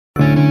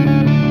Ladies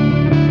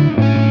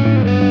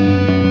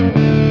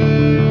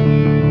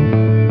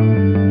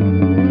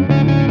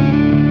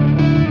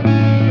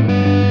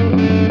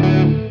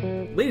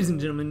and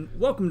gentlemen,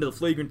 welcome to the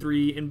Flagrant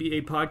 3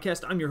 NBA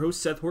podcast. I'm your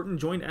host, Seth Horton,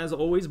 joined as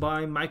always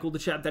by Michael the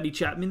Chap Daddy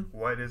Chapman.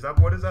 What is up?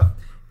 What is up?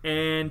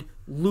 And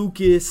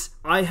Lucas,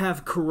 I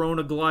have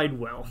Corona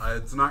Glidewell.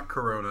 It's not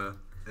Corona.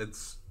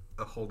 It's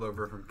a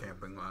holdover from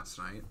camping last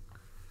night.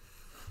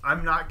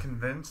 I'm not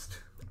convinced.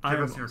 Give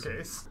us your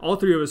case. All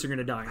three of us are going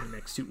to die in the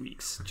next 2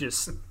 weeks.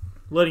 Just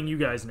letting you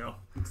guys know.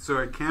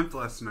 So I camped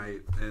last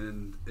night,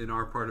 and in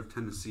our part of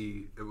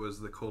Tennessee, it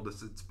was the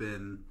coldest it's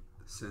been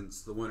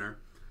since the winter.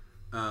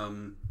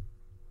 And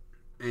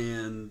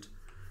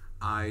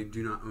I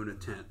do not own a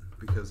tent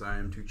because I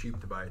am too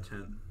cheap to buy a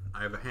tent.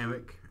 I have a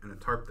hammock and a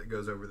tarp that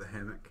goes over the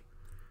hammock,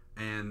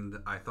 and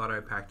I thought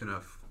I packed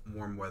enough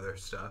warm weather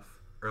stuff,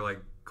 or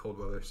like cold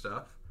weather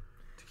stuff,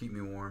 to keep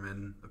me warm,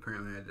 and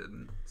apparently I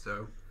didn't.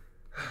 So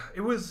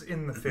it was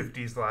in the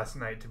 50s last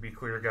night, to be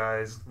clear,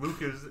 guys. Luke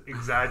is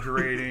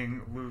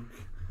exaggerating.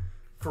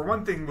 For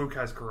one thing, Luke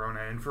has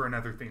Corona, and for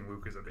another thing,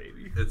 Luke is a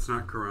baby. It's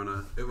not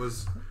Corona. It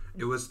was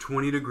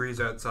 20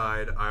 degrees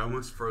outside. I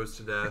almost froze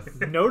to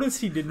death. Notice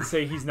he didn't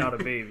say he's not a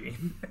baby.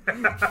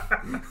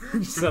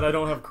 He said I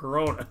don't have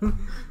Corona.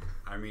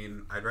 I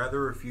mean, I'd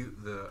rather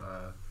refute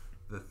the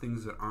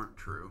things that aren't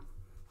true.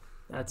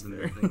 That's than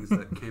fair. The things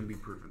that can be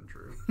proven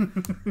true.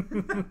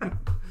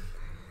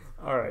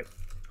 All right.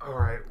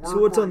 So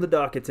What's on the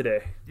docket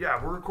today? Yeah,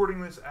 we're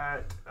recording this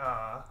at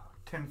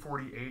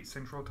 10:48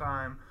 Central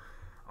Time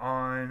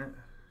on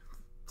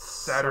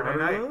Saturday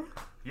night.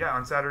 Yeah,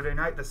 on Saturday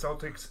night, the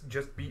Celtics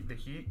just beat the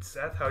Heat.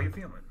 Seth, how you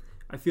feeling?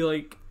 I feel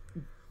like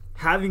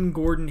having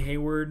Gordon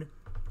Hayward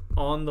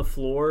on the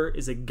floor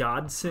is a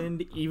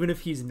godsend, even if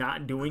he's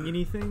not doing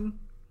anything.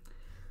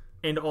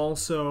 And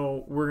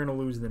also, we're going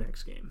to lose the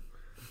next game.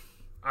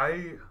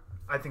 I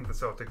think the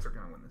Celtics are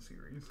going to win the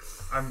series.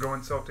 I'm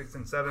going Celtics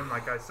in 7,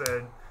 like I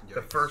said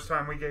the first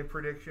time we gave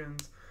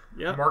predictions.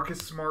 Yep. Marcus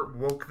Smart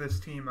woke this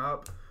team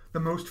up. The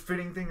most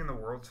fitting thing in the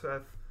world,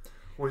 Seth,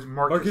 was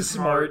Marcus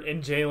Smart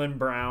and Jaylen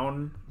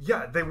Brown.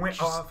 Yeah, they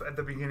went off at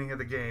the beginning of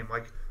the game.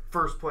 Like,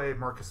 first play,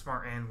 Marcus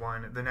Smart and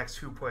one. The next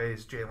 2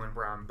 plays, Jaylen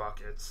Brown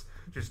buckets.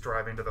 Just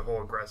drive into the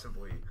hole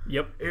aggressively.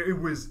 Yep. It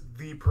was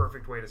the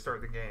perfect way to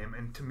start the game.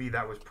 And to me,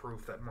 that was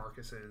proof that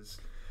Marcus's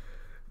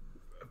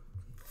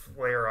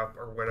flare-up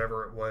or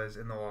whatever it was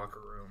in the locker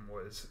room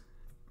was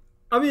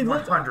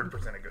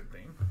 100% a good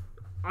thing.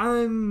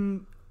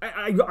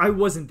 I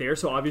wasn't there,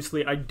 so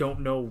obviously I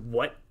don't know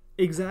what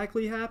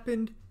exactly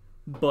happened.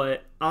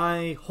 But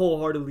I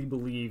wholeheartedly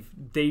believe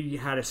they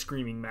had a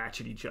screaming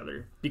match at each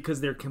other because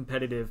they're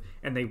competitive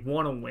and they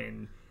want to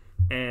win.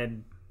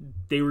 And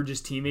they were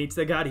just teammates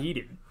that got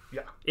heated.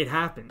 Yeah. It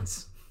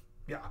happens.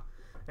 Yeah.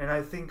 And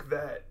I think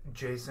that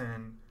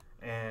Jason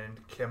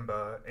and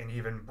Kimba and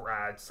even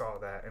Brad saw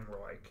that and were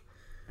like,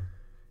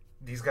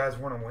 these guys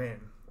want to win.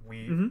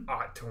 We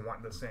ought to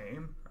want the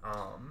same.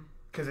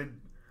 Because,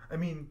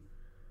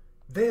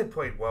 they had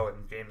played well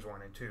in games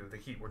 1 and 2. The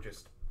Heat were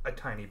just a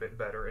tiny bit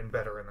better in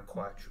the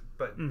clutch.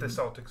 But the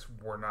Celtics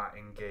were not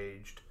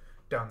engaged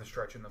down the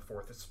stretch in the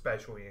fourth,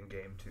 especially in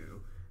game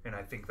 2. And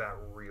I think that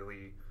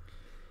really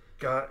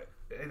got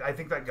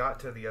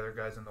to the other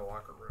guys in the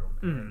locker room.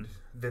 And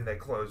then they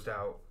closed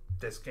out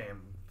this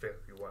game very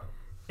well.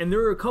 And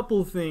there are a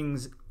couple of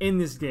things in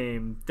this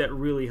game that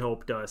really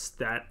helped us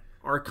that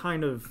are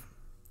kind of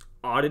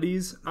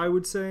oddities, I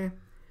would say.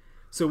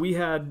 So we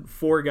had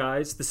 4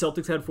 guys. The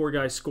Celtics had 4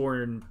 guys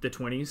score in the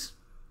 20s.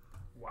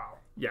 Wow.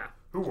 Yeah.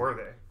 Who were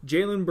they?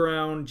 Jaylen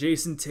Brown,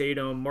 Jason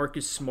Tatum,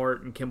 Marcus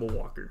Smart, and Kemba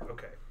Walker.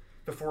 Okay.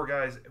 The 4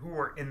 guys who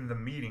were in the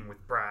meeting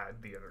with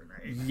Brad the other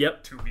night.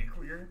 Yep. To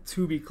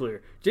be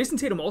clear. Jason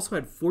Tatum also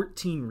had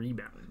 14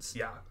 rebounds.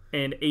 Yeah.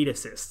 And 8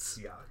 assists.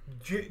 Yeah.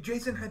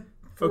 Jason had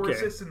 4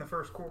 assists in the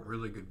first quarter.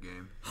 Really good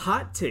game.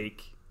 Hot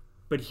take,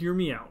 but hear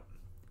me out.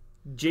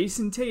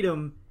 Jason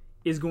Tatum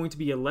is going to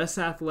be a less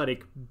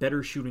athletic,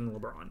 better shooting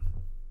LeBron.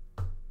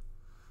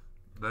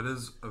 That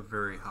is a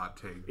very hot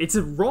take. It's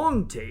a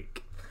wrong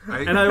take.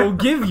 And I will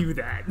give you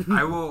that.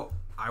 I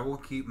will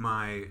keep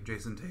my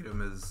Jason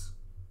Tatum as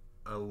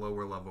a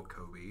lower level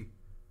Kobe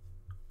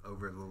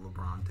over the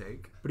LeBron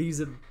take. But he's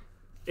at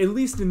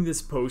least in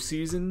this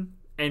postseason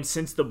and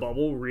since the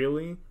bubble,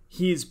 really,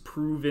 he has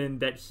proven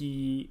that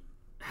he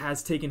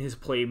has taken his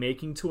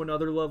playmaking to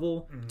another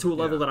level, to a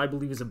level that I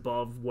believe is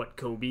above what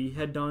Kobe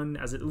had done,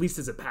 at least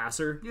as a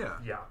passer. Yeah.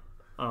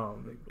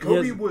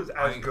 Kobe was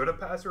as good a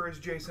passer as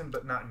Jason,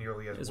 but not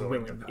nearly as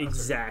willing to pass.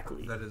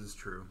 Exactly. That is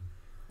true.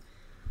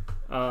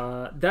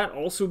 That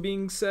also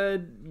being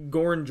said,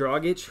 Goran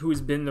Dragic, who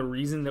has been the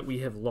reason that we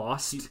have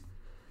lost.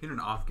 He had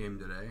an off game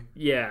today.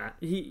 Yeah,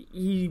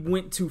 he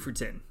went 2 for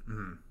 10.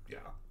 Mm-hmm. Yeah.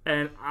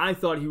 And I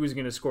thought he was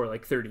going to score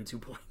like 32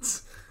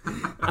 points.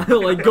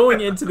 Like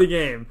going into the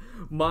game,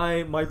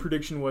 my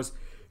prediction was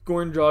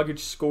Goran Dragic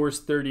scores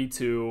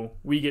 32,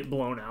 we get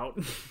blown out.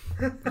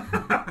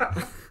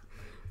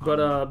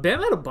 But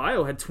Bam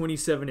Adebayo had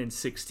 27 and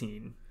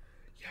 16.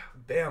 Yeah,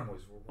 Bam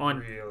was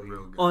Really.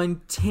 Real good.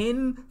 On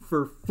 10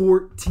 for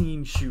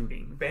 14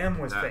 shooting. Bam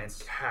was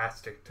That's-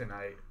 fantastic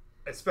tonight,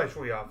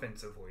 especially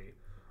offensively.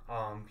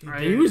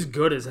 He was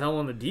good as hell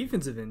on the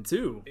defensive end,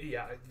 too.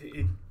 Yeah.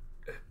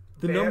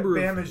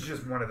 Bam is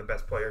just one of the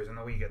best players in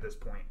the league at this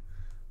point.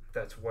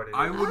 That's what it is.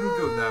 I wouldn't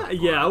go that far.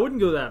 Yeah, I wouldn't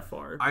go that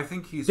far. I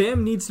think he's.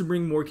 Bam needs to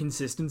bring more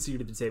consistency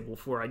to the table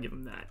before I give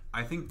him that.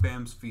 I think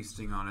Bam's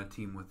feasting on a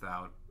team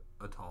without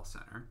a tall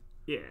center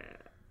Yeah.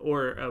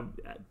 Or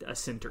a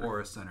center. or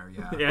a center.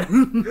 Yeah. Yeah.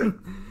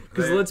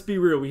 Because let's be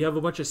real, we have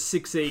a bunch of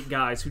 6'8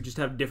 guys who just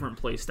have different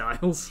play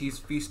styles. He's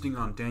feasting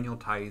on Daniel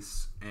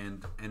Tice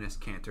and Enes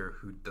Kanter,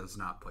 who does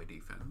not play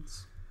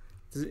defense.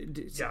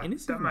 Yeah,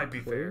 Ennis that even might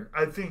be play? fair.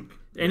 I think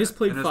Ennis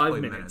played Ennis 5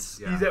 played minutes.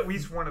 Yeah. he's at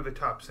least one of the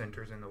top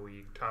centers in the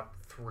league, top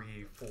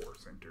 3, 4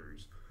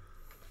 centers.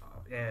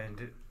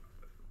 And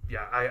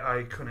yeah,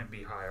 I couldn't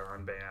be higher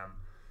on Bam.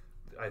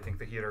 I think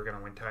the Heat are going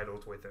to win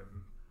titles with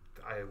him.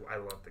 I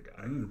love the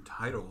guy.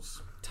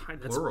 Titles.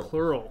 That's Plural.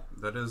 plural.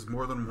 That is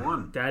more than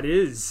one. That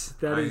is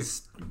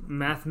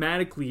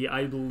mathematically,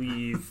 I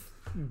believe,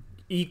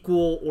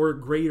 equal or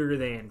greater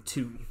than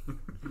 2.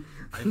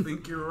 I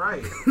think you're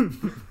right.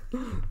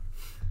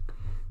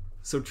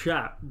 So,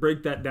 Chap,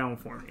 break that down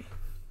for me.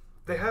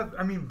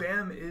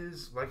 Bam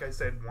is, like I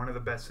said, one of the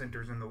best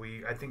centers in the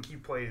league. I think he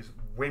plays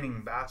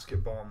winning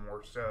basketball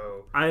more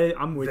so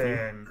I'm with you.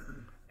 than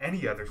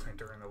any other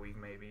center in the league,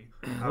 maybe.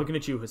 Looking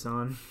at you,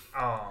 Hassan.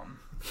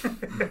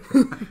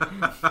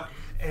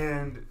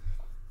 And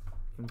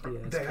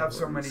Empty-ass they have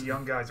so calories. many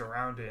young guys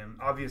around him.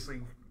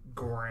 Obviously,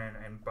 Goran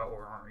and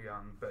Butler aren't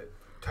young, but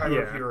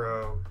Tyler Yeah.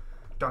 Hero,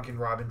 Duncan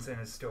Robinson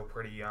is still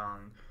pretty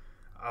young.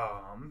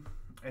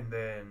 And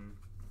then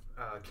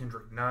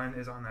Kendrick Nunn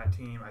is on that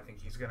team. I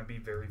think he's going to be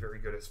very, very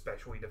good,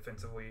 especially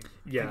defensively. I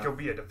Yeah. think he'll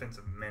be a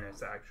defensive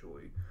menace,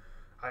 actually.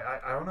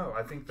 I don't know.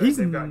 I think that He's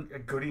they've got a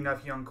good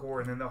enough young core,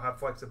 and then they'll have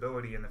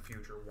flexibility in the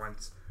future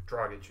once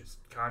Dragic's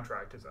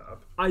contract is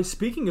up.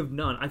 Speaking of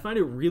Nunn, I find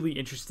it really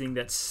interesting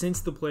that since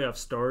the playoffs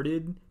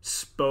started,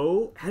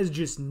 Spo has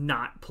just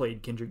not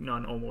played Kendrick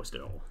Nunn almost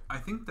at all. I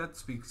think that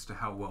speaks to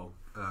how well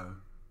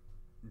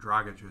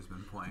Dragic has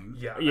been playing.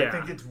 Yeah, Yeah. I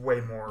think it's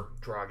way more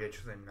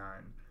Dragic than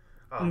Nunn.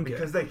 Okay.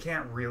 Because they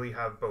can't really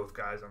have both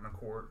guys on the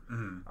court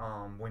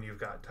Mm-hmm. when you've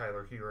got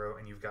Tyler Hero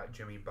and you've got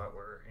Jimmy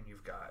Butler and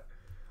you've got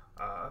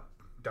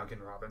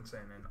Duncan Robinson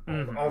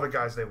and all the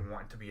guys they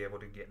want to be able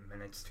to get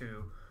minutes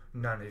to.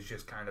 Nunn has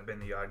just kind of been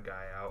the odd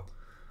guy out.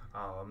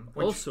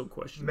 Which Also,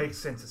 question: makes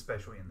sense,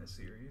 especially in this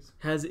series.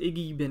 has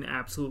Iggy been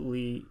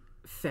absolutely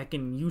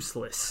feckin'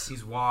 useless?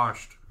 He's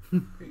washed.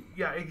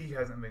 Yeah, Iggy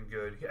hasn't been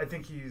good. I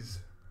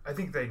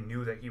think they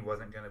knew that he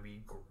wasn't going to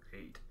be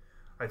great.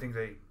 I think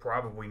they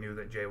probably knew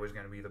that Jay was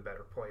going to be the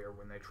better player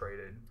when they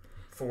traded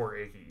for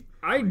Iggy.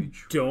 I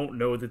don't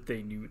know that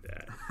they knew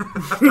that.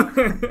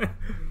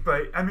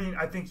 But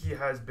I think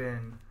he's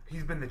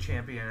been the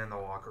champion in the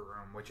locker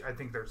room, which I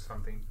think there's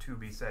something to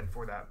be said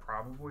for that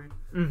probably.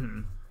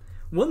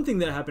 One thing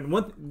that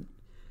happened,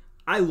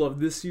 I love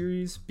this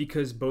series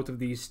because both of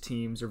these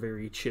teams are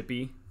very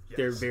chippy. Yes.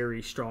 They're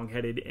very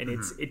strong-headed, and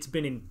it's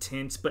been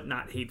intense but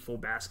not hateful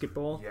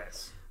basketball.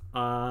 Yes.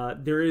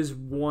 There is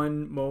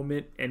one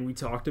moment, and we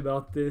talked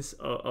about this,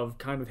 of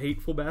kind of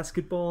hateful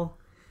basketball,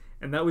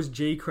 and that was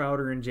Jay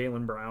Crowder and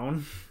Jaylen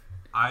Brown.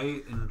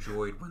 I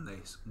enjoyed when they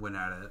went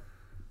at it.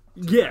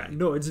 Yeah,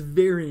 no, it's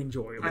very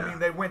enjoyable. I mean,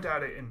 they went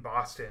at it in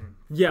Boston.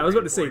 Yeah, I was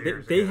about to 3 or say, 4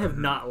 years they ago. have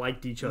not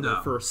liked each other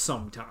No. for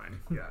some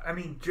time. Yeah, I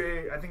think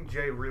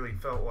Jay really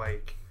felt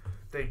like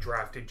they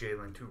drafted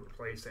Jalen to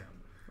replace him.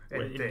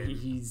 And then,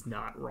 He's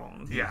not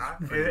wrong. yeah,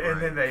 and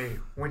then they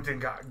went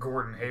and got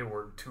Gordon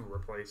Hayward to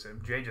replace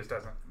him. Jay just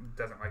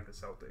doesn't like the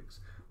Celtics,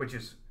 which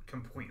is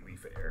completely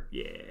fair.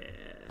 Yeah.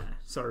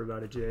 Sorry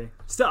about it, Jay.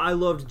 Still, I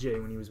loved Jay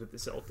when he was with the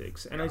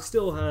Celtics, and I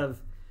still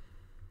have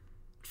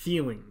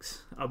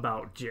feelings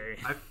about Jay.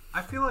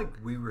 I feel like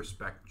we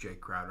respect Jay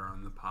Crowder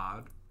on the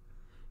pod.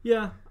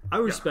 Yeah, I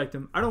respect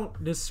him. I don't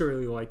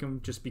necessarily like him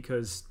just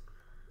because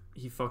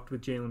he fucked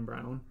with Jaylen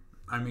Brown.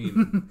 I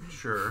mean,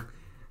 sure.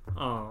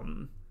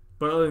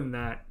 But other than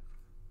that,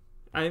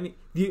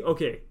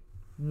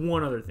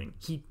 one other thing.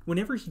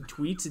 Whenever he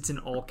tweets, it's in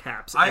all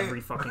caps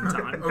every fucking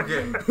time.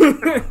 Okay.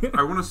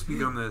 I want to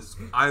speak on this.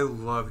 I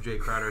love Jay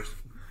Crowder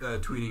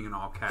tweeting in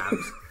all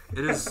caps.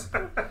 It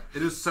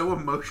is so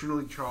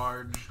emotionally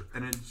charged,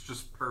 and it's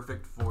just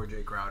perfect for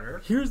Jay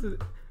Crowder. Here's the...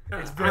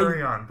 It's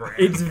very on brand.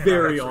 It's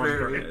very That's on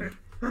very- brand.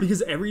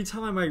 Because every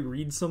time I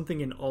read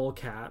something in all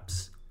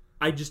caps,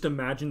 I just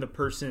imagine the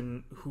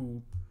person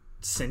who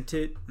sent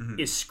it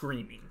is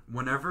screaming.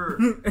 Whenever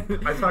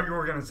I thought you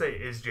were going to say,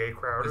 is Jay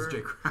Crowder? it's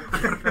Jay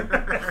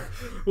Crowder.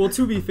 Well,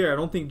 to be fair, I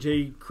don't think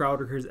Jay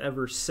Crowder has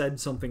ever said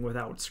something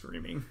without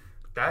screaming.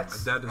 That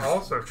is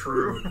also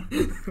true.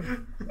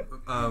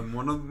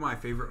 One of my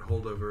favorite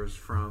holdovers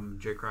from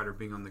Jay Crowder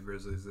being on the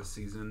Grizzlies this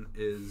season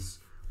is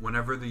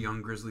whenever the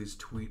young Grizzlies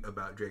tweet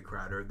about Jay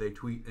Crowder, they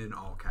tweet in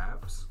all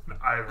caps.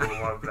 I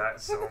love that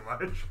so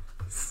much.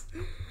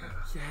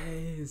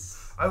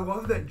 Yes. I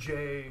love that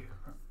Jay,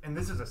 and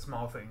this is a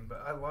small thing,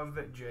 but I love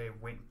that Jay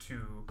went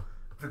to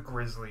the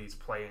Grizzlies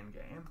play-in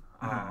game.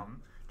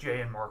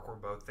 Jay and Mark were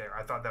both there.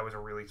 I thought that was a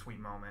really sweet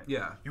moment.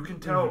 Yeah. You can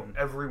tell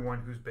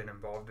everyone who's been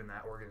involved in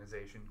that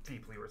organization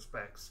deeply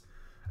respects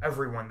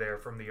everyone there,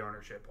 from the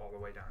ownership all the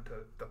way down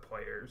to the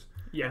players.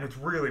 Yeah. And it's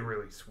really,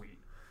 really sweet.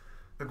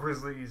 The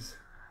Grizzlies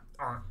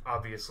aren't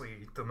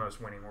obviously the most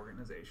winning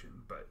organization,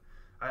 but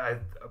I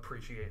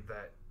appreciate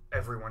that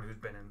everyone who's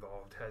been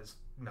involved has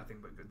nothing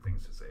but good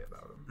things to say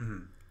about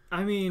them.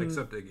 I mean,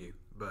 Except Iggy.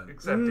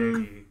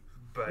 Iggy,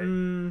 but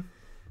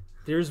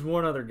there's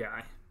one other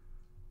guy.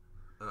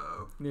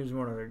 Uh-oh. There's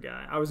one other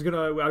guy. I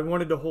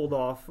wanted to hold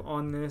off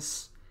on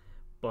this,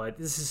 but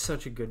this is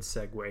such a good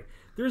segue.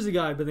 There's a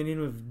guy by the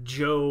name of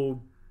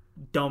Joe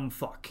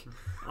Dumbfuck.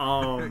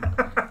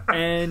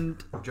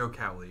 And Joe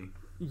Cowley.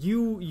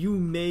 You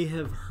may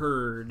have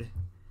heard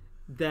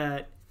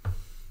that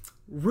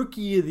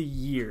Rookie of the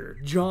Year,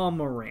 Ja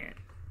Morant,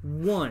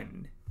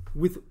 won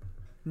with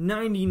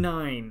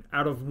 99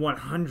 out of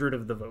 100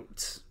 of the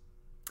votes.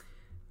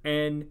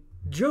 And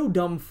Joe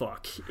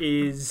Dumbfuck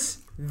is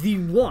the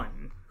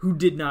one who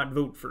did not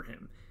vote for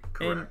him.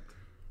 Correct. And,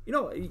 you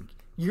know,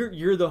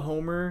 you're the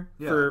homer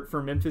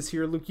for Memphis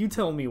here, Luke. You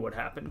tell me what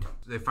happened.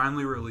 They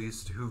finally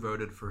released who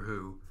voted for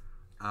who.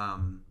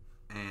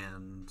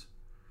 And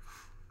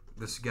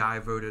this guy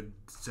voted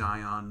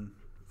Zion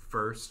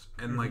first.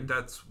 And, like,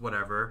 that's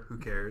whatever. Who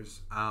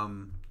cares?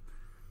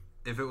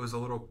 If it was a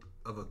little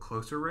of a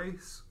closer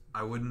race,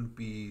 I wouldn't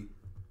be,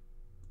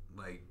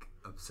 like,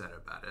 upset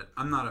about it.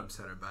 I'm not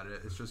upset about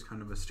it. It's just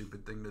kind of a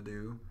stupid thing to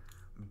do.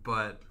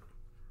 But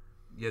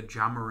yeah,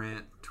 Ja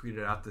Morant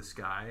tweeted out this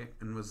guy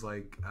and was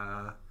like,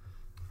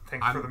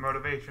 thanks for the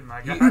motivation,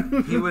 my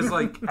guy. he was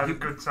like, have a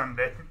good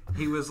Sunday.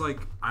 He was like,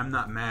 I'm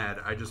not mad.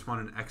 I just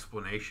want an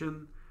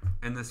explanation.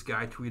 And this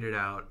guy tweeted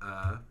out,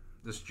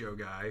 this Joe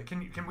guy.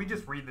 Can we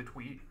just read the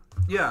tweet?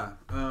 Yeah.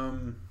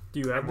 Do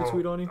you have the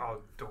tweet on you?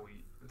 I'll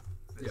delete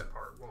this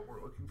part while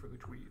we're looking for the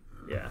tweet.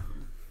 Yeah.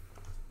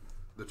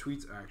 The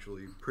tweet's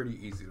actually pretty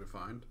easy to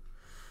find.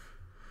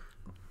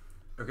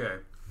 Okay,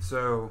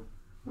 so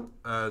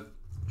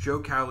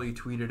Joe Cowley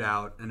tweeted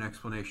out an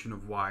explanation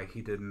of why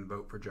he didn't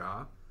vote for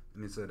Ja.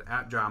 And he said,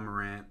 at Ja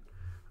Morant,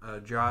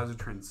 Ja is a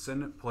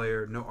transcendent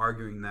player, no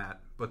arguing that,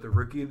 but the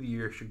Rookie of the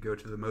Year should go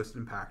to the most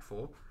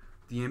impactful.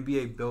 The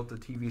NBA built a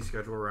TV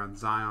schedule around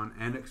Zion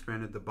and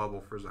expanded the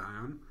bubble for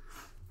Zion.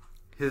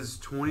 His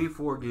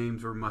 24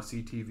 games were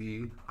must-see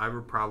TV. I have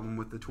a problem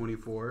with the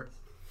 24.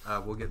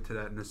 We'll get to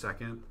that in a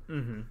second.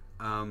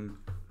 And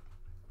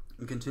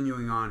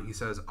continuing on, he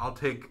says, I'll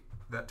take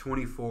that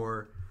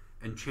 24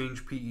 and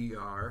change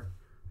PER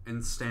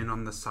and stand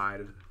on that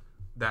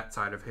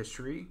side of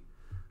history.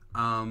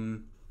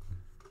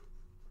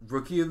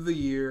 Rookie of the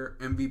Year,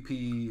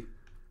 MVP,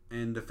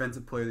 and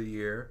Defensive Player of the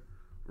Year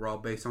were all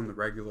based on the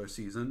regular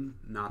season,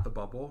 not the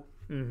bubble.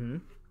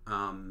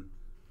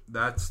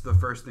 That's the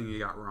first thing he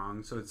got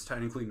wrong. So it's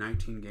technically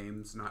 19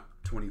 games, not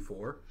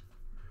 24.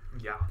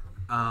 Yeah.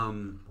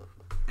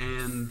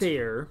 And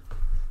fair.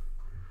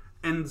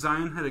 And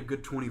Zion had a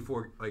good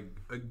 24, like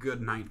a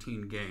good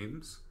 19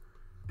 games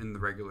in the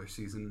regular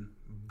season,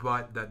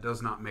 but that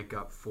does not make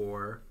up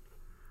for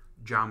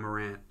Ja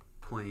Morant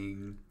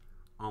playing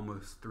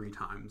almost 3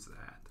 times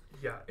that.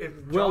 Yeah.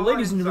 Well,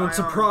 ladies and gentlemen,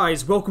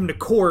 surprise! Welcome to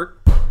court.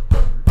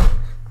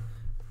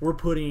 We're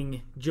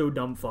putting Joe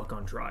Dumbfuck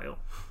on trial.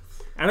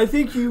 And I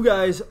think you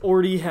guys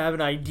already have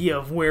an idea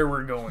of where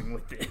we're going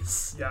with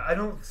this. Yeah, I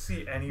don't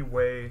see any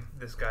way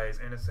this guy is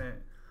innocent.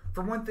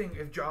 For one thing,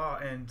 if Ja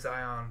and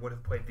Zion would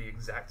have played the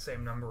exact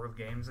same number of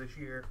games this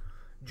year,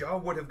 Ja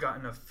would have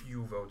gotten a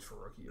few votes for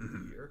Rookie of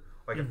the Year.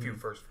 Like a few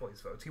first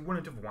place votes. He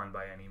wouldn't have won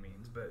by any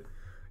means, but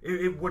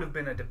it would have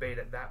been a debate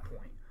at that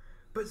point.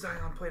 But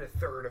Zion played a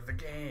third of the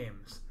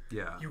games.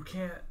 Yeah. You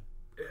can't...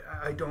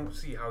 I don't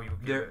see how you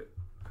get it.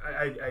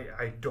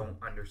 I don't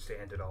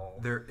understand it all.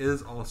 There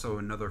is also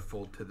another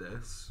fold to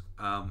this.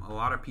 A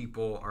lot of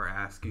people are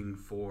asking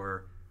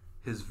for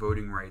his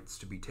voting rights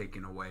to be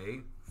taken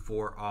away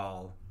for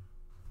all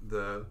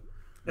the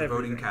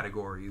voting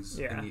categories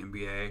in the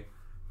NBA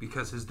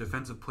because his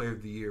Defensive Player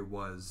of the Year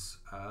was,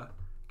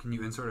 can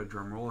you insert a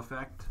drum roll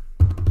effect?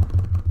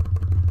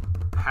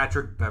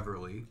 Patrick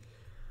Beverley.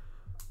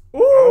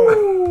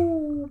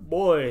 Ooh,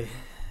 boy.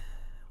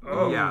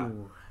 Oh. Yeah,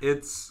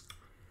 it's...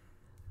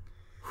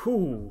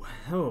 Ooh,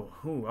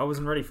 I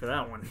wasn't ready for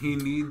that one. He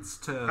needs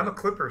to... I'm a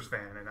Clippers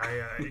fan, and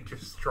I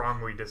just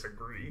strongly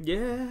disagree.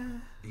 Yeah.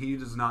 He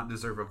does not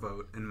deserve a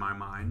vote, in my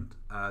mind.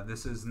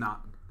 This is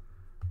not...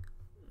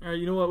 All right,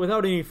 you know what?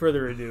 Without any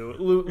further ado,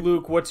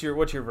 Luke, what's your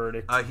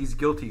verdict? He's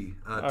guilty.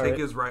 Take right.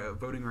 his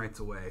voting rights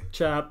away.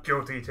 Chap.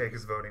 Guilty, take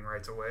his voting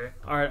rights away.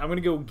 All right, I'm going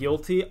to go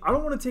guilty. I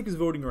don't want to take his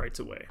voting rights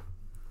away.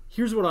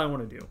 Here's what I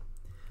want to do.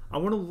 I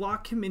want to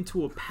lock him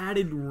into a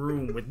padded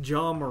room with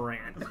Ja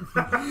Morant.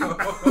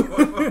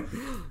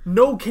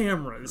 No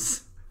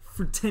cameras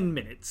for 10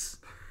 minutes.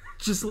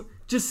 Just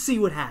see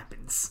what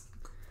happens.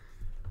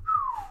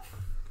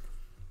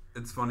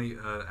 It's funny,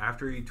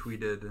 after he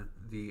tweeted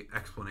the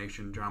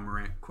explanation, Ja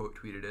Morant quote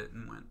tweeted it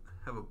and went,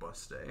 have a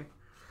bus day.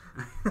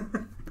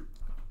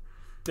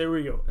 There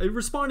we go.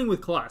 Responding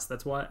with class.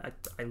 That's why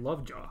I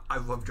love Jaw. I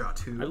love Jaw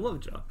too. I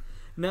love Jaw.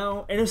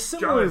 Now, in a Jaw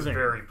similar is vein,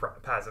 very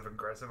passive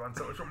aggressive on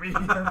social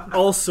media.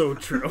 also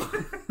true.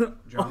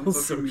 John, Also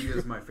social media true.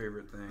 is my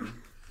favorite thing.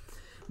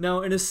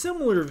 Now, in a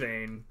similar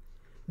vein,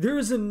 there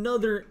is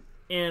another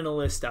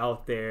analyst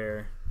out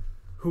there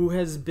who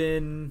has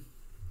been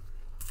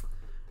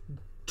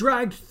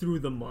dragged through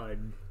the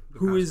mud,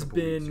 who has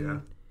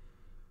been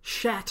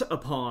shat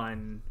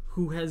upon,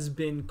 who has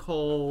been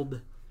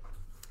called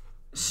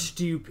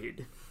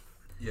stupid.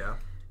 Yeah.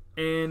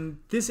 And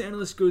this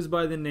analyst goes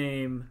by the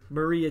name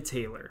Maria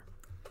Taylor.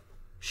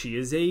 She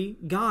is a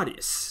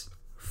goddess,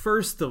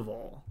 first of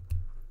all.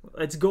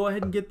 Let's go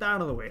ahead and get that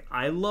out of the way.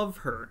 I love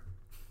her.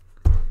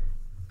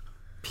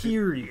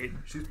 Period.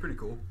 She's pretty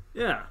cool.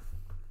 Yeah.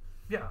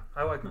 Yeah,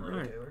 I like All Maria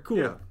right, Taylor. cool.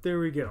 Yeah. There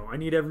we go. I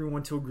need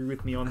everyone to agree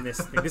with me on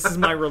this thing. This is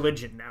my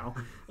religion now.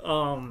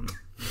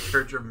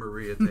 Church of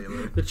Maria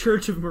Taylor. The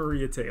Church of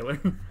Maria Taylor.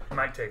 I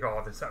might take all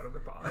of this out of the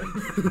pod.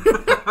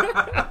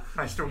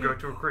 I still go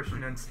to a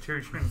Christian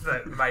institution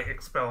that might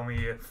expel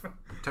me if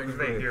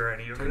they hear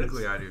any of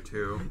Technically, this. I do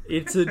too.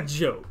 It's a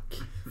joke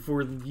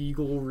for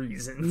legal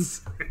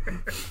reasons.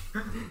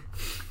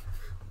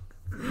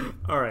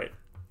 All right.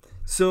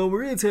 So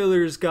Maria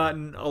Taylor's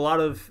gotten a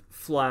lot of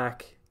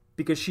flack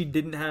because she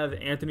didn't have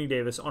Anthony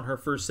Davis on her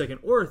first, second,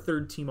 or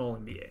third team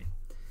All-NBA.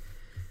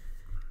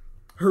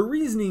 Her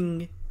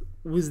reasoning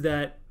was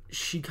that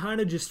she kind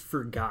of just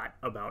forgot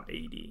about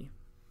AD.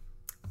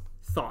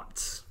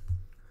 Thoughts?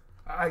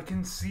 I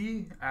can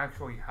see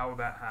actually how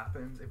that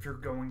happens. If you're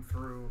going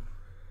through,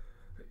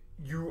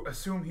 you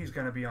assume he's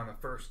going to be on the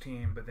first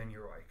team, but then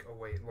you're like, oh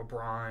wait,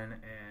 LeBron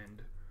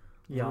and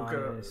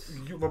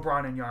Giannis.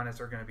 LeBron and Giannis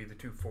are going to be the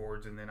two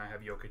forwards, and then I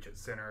have Jokic at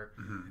center,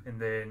 and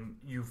then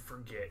you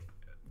forget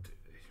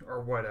or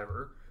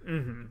whatever,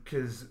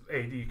 because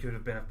AD could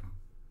have been a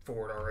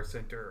forward or a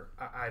center.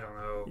 I don't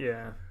know.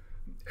 Yeah.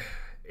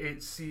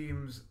 It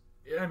seems.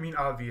 I mean,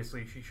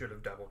 obviously, she should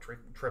have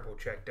triple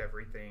checked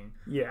everything.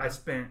 Yeah. I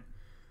spent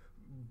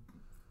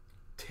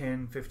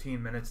 10,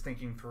 15 minutes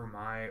thinking through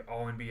my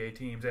All-NBA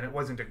teams, and it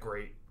wasn't a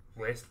great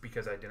list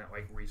because I didn't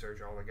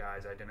research all the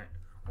guys. I didn't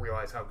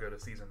realize how good a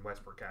season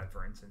Westbrook had,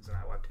 for instance, and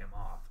I left him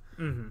off.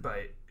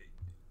 But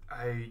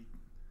I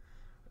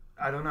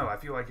don't know. I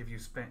feel like if you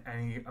spent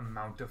any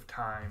amount of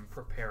time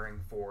preparing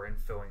for and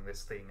filling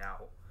this thing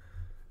out,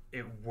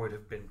 it would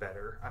have been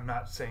better. I'm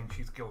not saying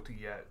she's guilty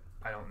yet.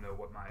 I don't know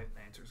what my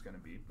answer is going to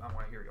be. I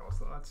want to hear y'all's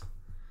thoughts.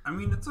 I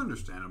mean, it's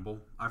understandable.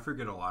 I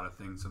forget a lot of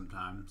things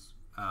sometimes.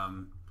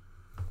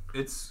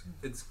 It's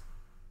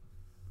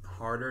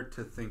harder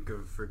to think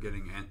of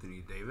forgetting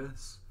Anthony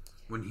Davis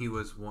when he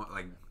was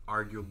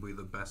arguably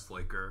the best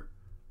Laker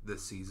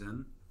this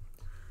season.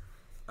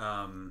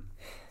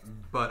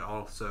 But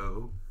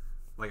also,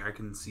 I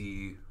can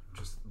see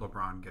just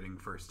LeBron getting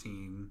first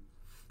team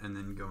and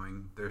then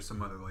going, there's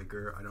some other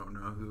Laker, I don't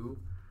know who,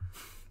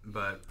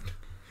 but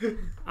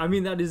I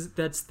mean,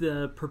 that's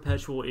the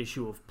perpetual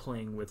issue of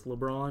playing with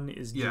LeBron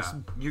is just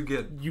you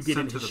get into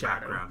sent to his the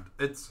shadow. background.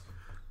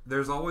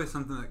 There's always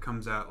something that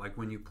comes out, like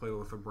when you play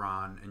with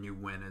LeBron and you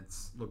win,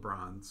 it's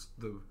LeBron's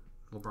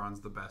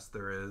the best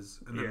there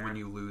is, and then when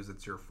you lose,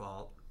 it's your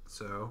fault.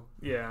 So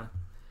yeah,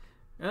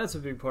 that's a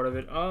big part of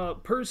it.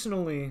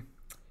 Personally,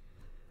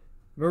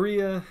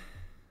 Maria,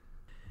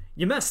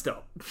 you messed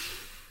up.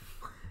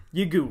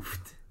 You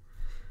goofed.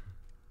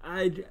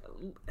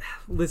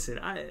 Listen,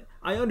 I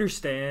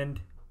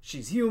understand.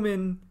 She's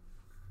human.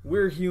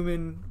 We're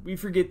human. We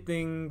forget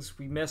things.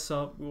 We mess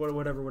up.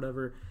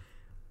 Whatever.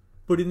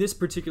 But in this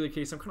particular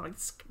case, I'm kind of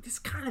like, this is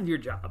kind of your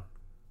job.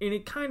 And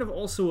it kind of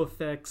also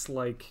affects,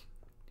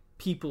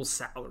 people's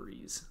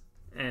salaries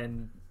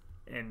and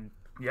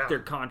their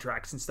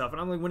contracts and stuff. And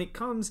I'm like, when it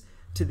comes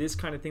to this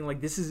kind of thing,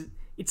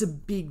 it's a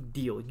big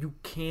deal. You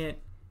can't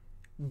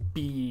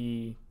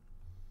be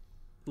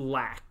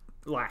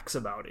lax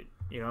about it,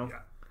 you know? Yeah,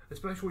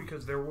 especially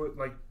because there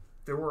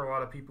were a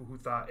lot of people who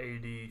thought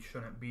AD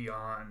shouldn't be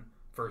on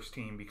first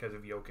team because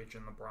of Jokic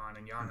and LeBron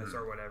and Giannis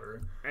or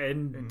whatever.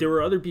 And there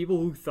were other people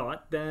who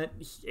thought that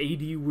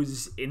AD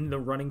was in the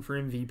running for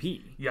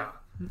MVP. Yeah.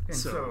 And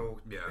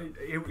so yeah.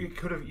 it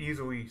could have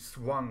easily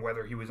swung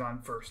whether he was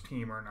on first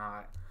team or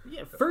not.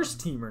 Yeah, first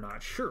team or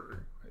not,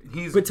 sure.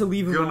 but to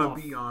leave him gonna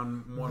off. be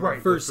on one Right.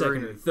 of First, the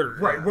second, three. or third.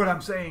 Right. What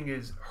I'm saying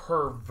is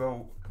her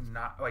vote,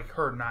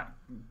 her not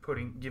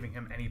giving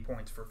him any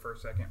points for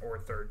first, second, or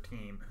third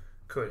team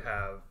could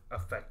have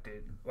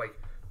affected,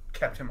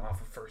 kept him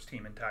off of first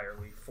team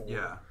entirely for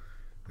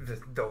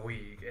the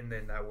league, and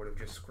then that would have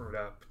just screwed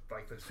up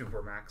the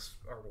Supermax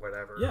or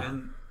whatever. Yeah.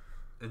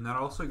 And that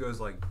also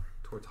goes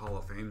towards Hall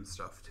of Fame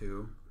stuff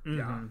too.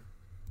 Yeah.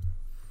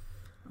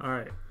 All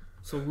right.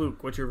 So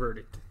Luke, what's your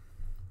verdict?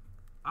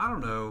 I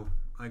don't know.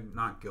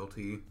 Not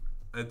guilty.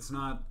 It's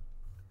not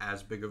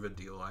as big of a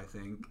deal, I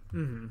think.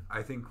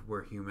 I think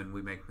we're human.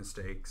 We make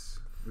mistakes.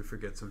 We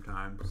forget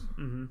sometimes.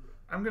 I'm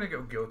going to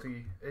go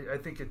guilty. I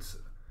think it's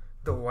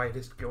the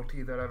lightest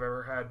guilty that I've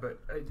ever had, but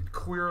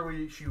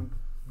clearly she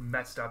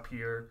messed up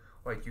here,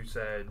 like you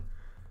said.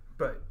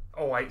 But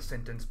a light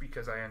sentence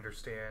because I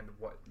understand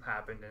what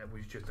happened and it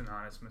was just an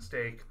honest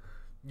mistake.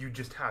 You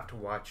just have to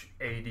watch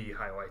AD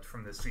highlights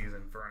from this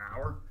season for an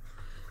hour.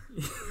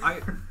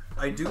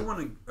 I do want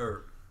to...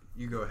 Or,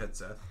 you go ahead,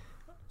 Seth.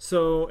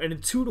 So, in a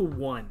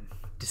 2-1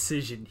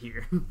 decision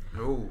here.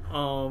 Oh.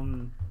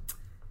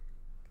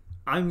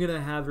 I'm going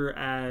to have her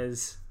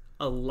as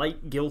a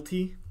light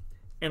guilty.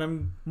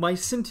 And my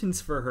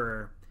sentence for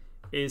her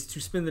is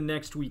to spend the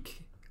next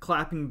week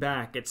clapping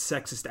back at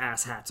sexist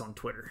asshats on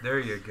Twitter. There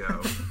you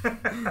go.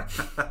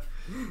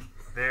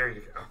 There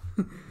you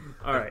go.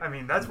 All right. I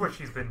mean, that's what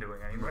she's been doing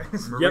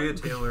anyways. Maria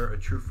Taylor, a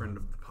true friend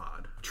of the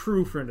pod.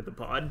 True friend of the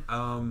pod.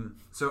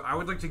 So I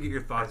would like to get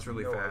your thoughts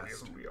really no fast. idea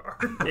who we are.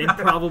 And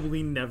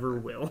probably never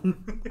will.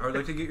 I would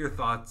like to get your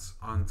thoughts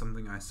on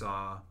something I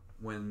saw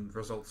when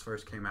results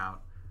first came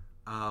out.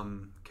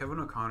 Kevin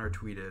O'Connor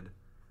tweeted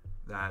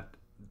that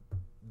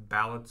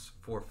ballots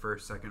for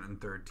first, second, and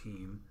third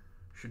team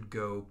should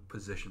go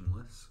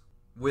positionless.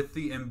 With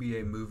the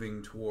NBA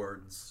moving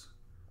towards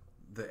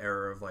the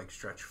era of like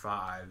stretch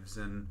fives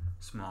and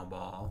small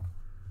ball,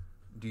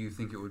 do you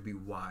think it would be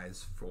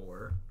wise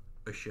for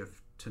a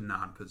shift to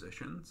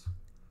non-positions?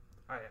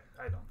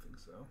 I don't think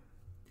so.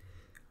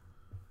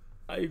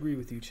 I agree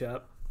with you,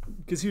 Chap.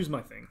 Because here's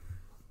my thing.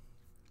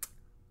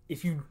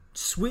 If you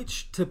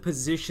switch to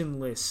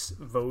positionless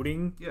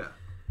voting,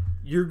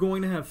 you're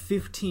going to have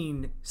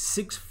 15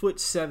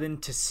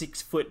 6'7" to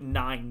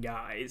 6'9"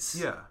 guys.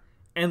 Yeah.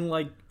 And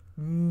like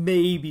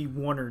maybe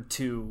 1 or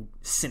 2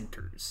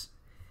 centers.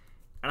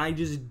 And I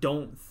just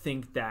don't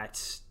think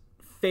that's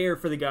fair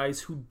for the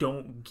guys who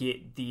don't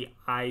get the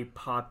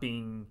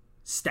eye-popping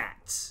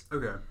stats.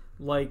 Okay.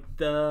 Like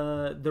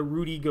the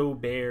Rudy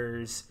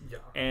Goberts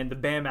and the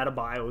Bam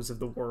Adebayos of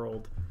the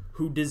world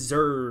who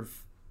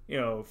deserve,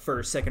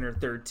 first, second, or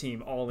third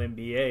team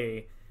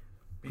All-NBA,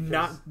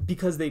 not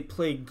because they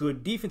play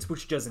good defense,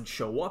 which doesn't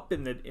show up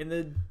in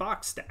the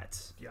box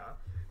stats. Yeah,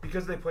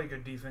 because they play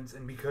good defense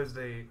and because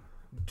they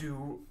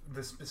do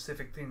the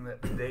specific thing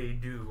that they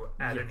do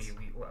at an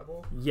elite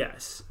level.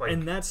 Yes,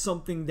 and that's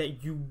something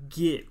that you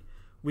get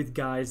with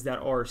guys that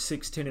are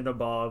 6'10" and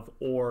above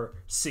or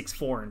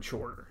 6'4" and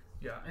shorter.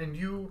 Yeah,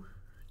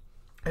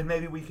 and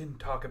maybe we can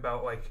talk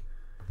about like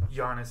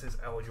Giannis is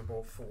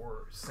eligible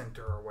for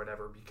center or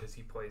whatever because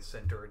he plays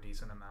center a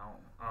decent amount,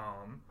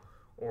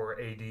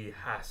 or AD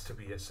has to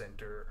be a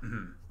center,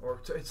 or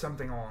it's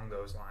something along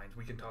those lines.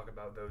 We can talk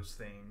about those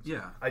things.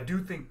 Yeah, I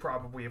do think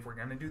probably if we're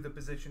going to do the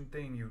position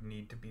thing, you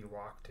need to be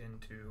locked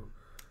into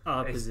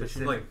a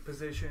specific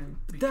position.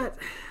 That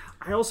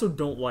I also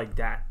don't like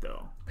that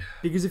though,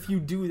 because if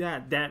you do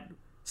that, that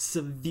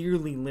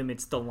severely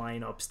limits the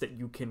lineups that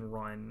you can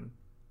run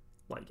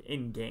like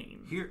in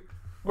game here,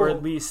 or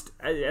at least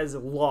as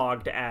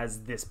logged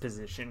as this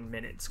position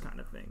minutes kind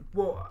of thing.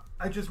 Well,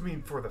 I just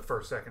mean for the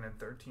first, second, and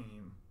third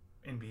team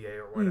NBA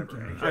or whatever.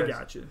 Okay, I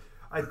got you.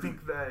 I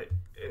think that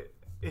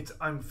it's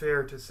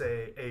unfair to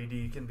say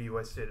AD can be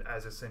listed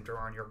as a center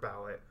on your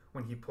ballot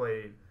when he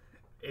played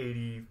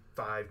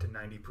 85 to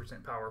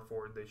 90% power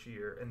forward this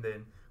year, and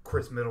then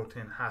Chris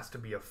Middleton has to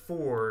be a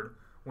forward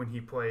when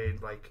he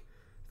played like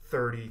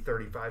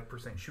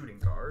 30-35% shooting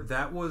guard.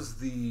 That was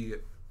the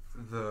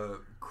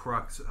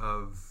crux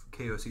of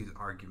KOC's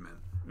argument,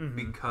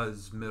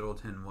 because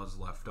Middleton was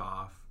left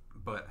off,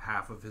 but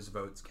half of his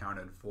votes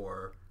counted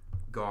for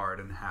guard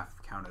and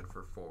half counted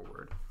for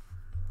forward.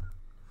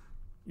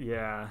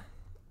 Yeah,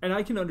 and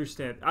I can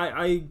understand.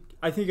 I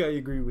think I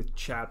agree with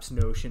Chap's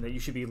notion that you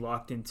should be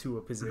locked into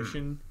a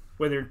position,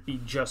 whether it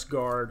be just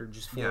guard or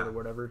just forward or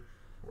whatever.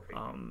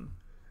 Right.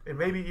 And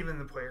maybe even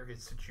the player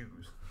gets to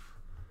choose.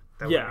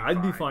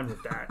 I'd be fine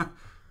with that.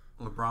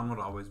 LeBron would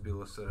always be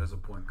listed as a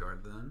point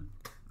guard then.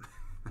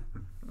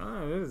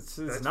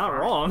 It's not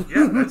wrong.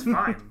 Yeah, that's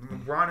fine.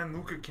 LeBron and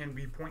Luka can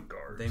be point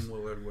guards. Dame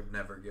Lillard would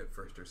never get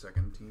first or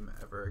second team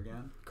ever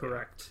again.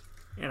 Correct.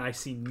 And I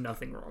see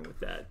nothing wrong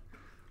with that.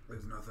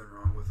 There's nothing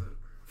wrong with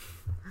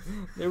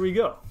it. There we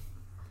go.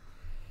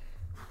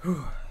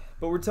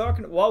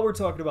 But while we're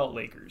talking about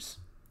Lakers,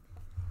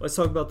 let's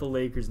talk about the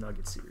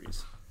Lakers-Nuggets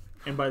series.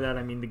 And by that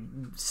I mean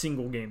the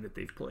single game that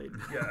they've played.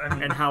 Yeah,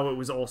 and how it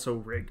was also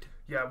rigged.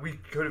 Yeah, we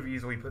could have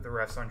easily put the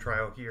refs on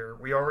trial here.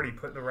 We already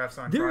put the refs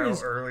on trial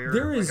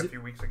earlier, like a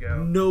few weeks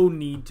ago. No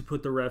need to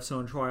put the refs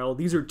on trial.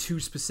 These are two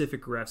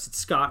specific refs. It's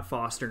Scott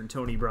Foster and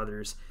Tony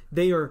Brothers.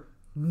 They are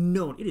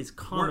known. It is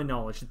common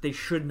knowledge that they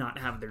should not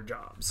have their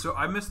jobs. So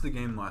I missed the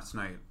game last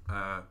night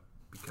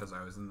because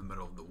I was in the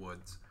middle of the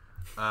woods.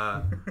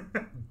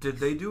 Did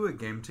they do a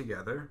game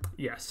together?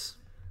 Yes.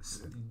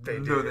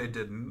 No, they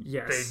didn't.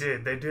 Yes. They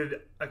did. They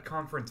did a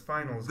conference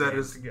finals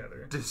game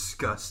together.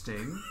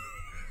 Disgusting.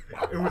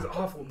 It was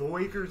awful. The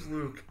Lakers,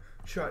 Luke,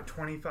 shot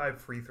 25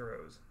 free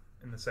throws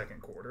in the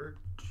second quarter.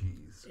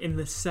 Jeez. In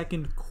the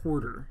second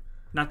quarter.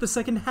 Not the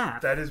second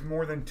half. That is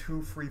more than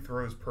 2 free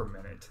throws per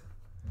minute.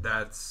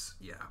 That's,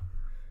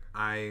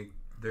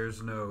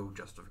 there's no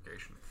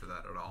justification for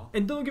that at all.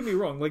 And don't get me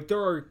wrong, like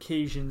there are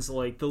occasions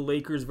like the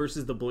Lakers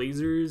versus the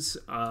Blazers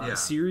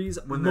series.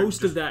 When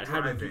most of that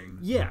had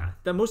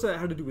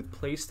to do with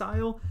play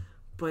style.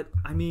 But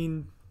I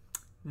mean,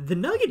 the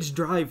Nuggets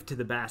drive to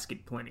the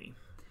basket plenty.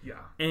 Yeah.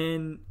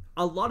 And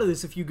a lot of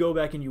this, if you go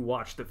back and you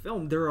watch the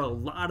film, there are a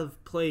lot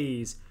of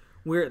plays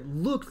where it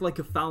looked like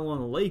a foul on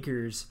the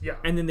Lakers,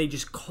 and then they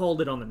just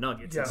called it on the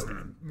Nuggets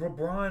instead.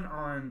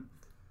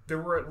 There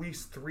were at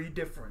least 3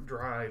 different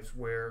drives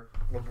where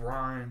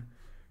LeBron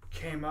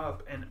came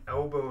up and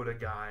elbowed a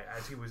guy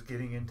as he was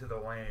getting into the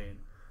lane.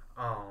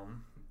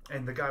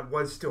 And the guy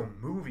was still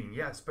moving,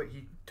 yes, but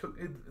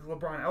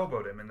LeBron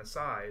elbowed him in the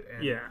side,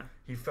 and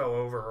he fell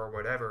over or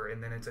whatever,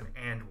 and then it's an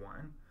and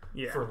one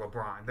for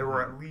LeBron. There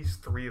were at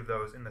least 3 of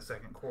those in the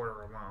second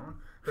quarter alone.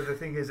 But the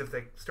thing is, if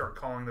they start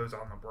calling those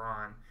on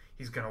LeBron,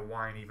 he's going to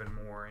whine even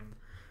more, and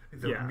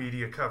the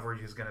media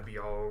coverage is going to be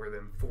all over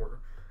them for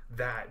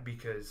that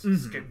because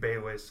Skip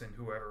Bayless and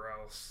whoever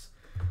else.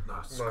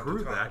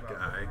 Screw that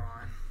guy.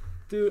 LeBron.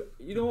 Dude,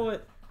 you know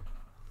what?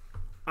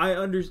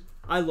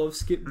 I love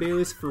Skip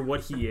Bayless for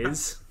what he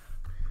is,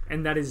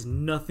 and that is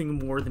nothing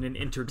more than an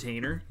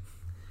entertainer.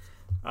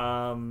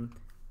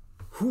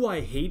 Who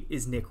I hate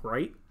is Nick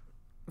Wright,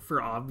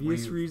 for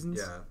obvious reasons.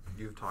 Yeah,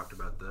 you've talked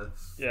about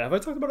this. Yeah, have I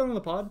talked about it on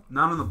the pod?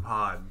 Not on the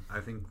pod. I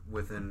think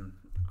within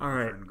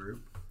our friend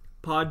group.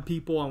 Pod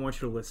people, I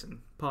want you to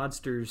listen.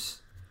 Podsters,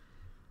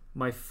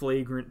 my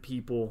flagrant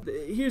people.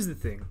 Here's the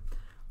thing.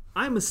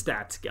 I'm a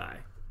stats guy.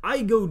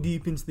 I go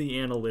deep into the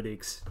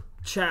analytics.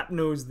 Chap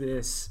knows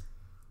this.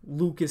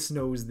 Lucas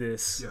knows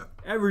this. Yeah.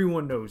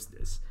 Everyone knows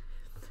this.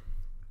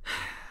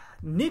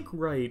 Nick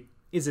Wright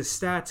is a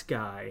stats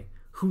guy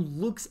who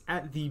looks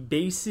at the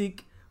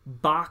basic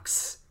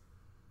box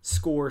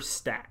score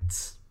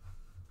stats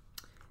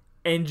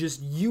and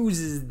just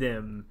uses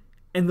them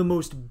in the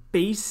most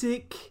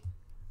basic,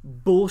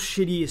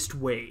 bullshittiest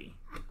way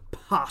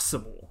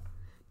possible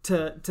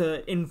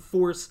to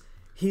enforce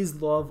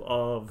his love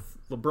of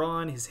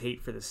LeBron, his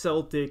hate for the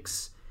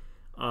Celtics,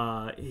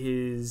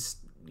 his,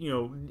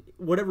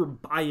 whatever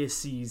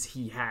biases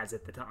he has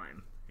at the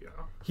time. Yeah.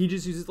 He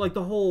just uses, like,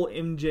 the whole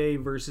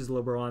MJ versus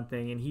LeBron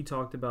thing, and he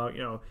talked about,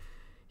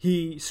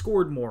 he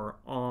scored more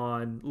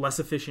on less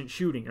efficient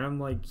shooting. And I'm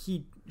like,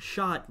 he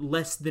shot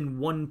less than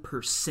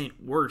 1%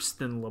 worse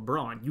than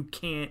LeBron. You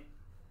can't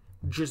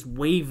just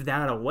wave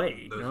that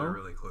away. Those are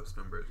really close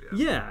numbers,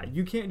 Yeah,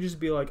 you can't just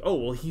be like, oh,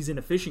 well, he's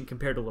inefficient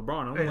compared to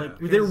LeBron. I'm like,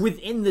 they're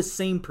within the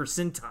same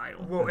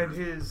percentile. Well, and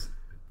his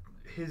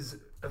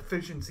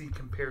efficiency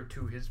compared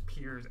to his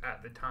peers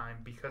at the time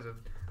because of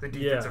the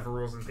defensive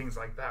rules and things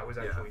like that was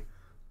actually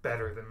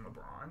better than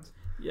LeBron's.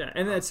 Yeah,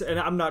 and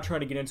I'm not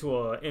trying to get into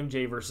a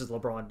MJ versus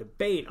LeBron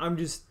debate. I'm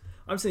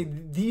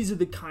saying these are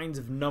the kinds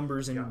of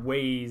numbers and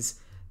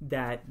ways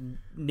that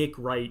Nick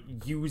Wright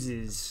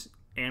uses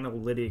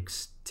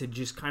analytics to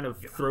just kind of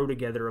throw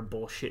together a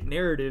bullshit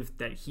narrative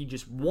that he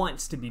just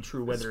wants to be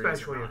true, whether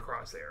especially it's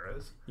across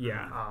eras.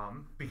 Yeah.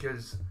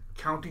 Because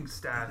counting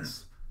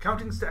stats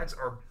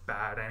are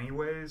bad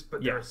anyways,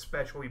 but they're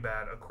especially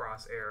bad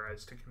across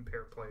eras to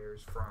compare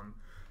players from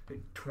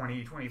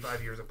 20,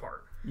 25 years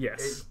apart.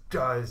 Yes. It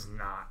does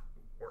not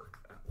work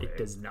that way. It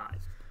does not.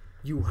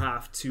 You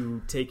have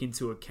to take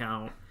into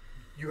account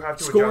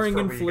scoring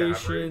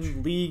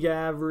inflation, league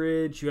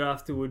average. You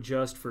have to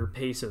adjust for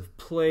pace of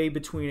play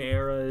between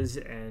eras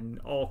and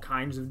all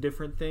kinds of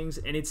different things.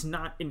 And it's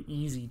not an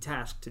easy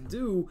task to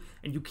do,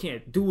 and you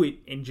can't do it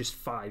in just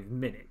 5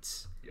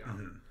 minutes. Yeah.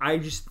 I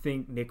just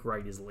think Nick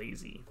Wright is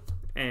lazy,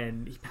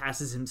 and he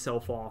passes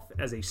himself off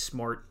as a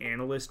smart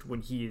analyst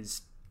when he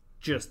is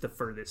just the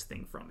furthest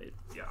thing from it.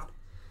 Yeah.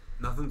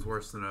 Nothing's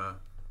worse than a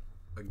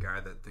guy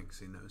that thinks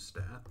he knows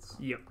stats.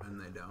 Yep. And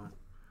they don't.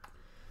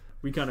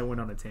 We kind of went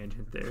on a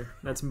tangent there.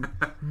 That's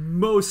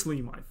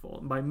mostly my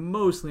fault. By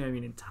mostly, I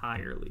mean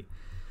entirely.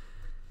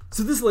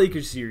 So this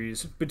Lakers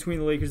series, between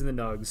the Lakers and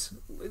the Nugs,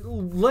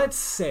 let's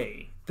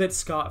say that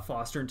Scott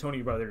Foster and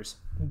Tony Brothers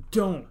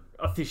don't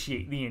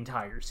officiate the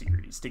entire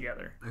series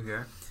together.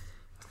 Okay.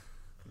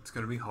 It's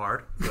going to be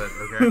hard, but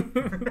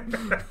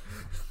okay.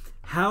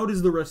 How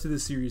does the rest of the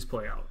series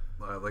play out?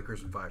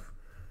 Lakers in 5.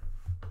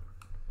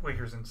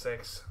 Lakers in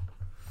 6.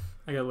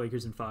 I got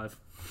Lakers in 5.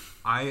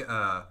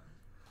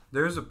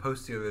 There was a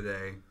post the other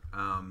day,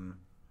 and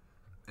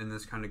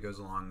this kind of goes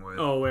along with.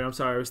 Oh wait, I'm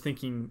sorry. I was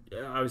thinking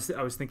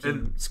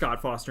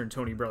Scott Foster and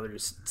Tony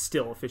Brothers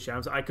still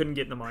officiate. I couldn't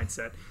get in the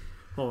mindset.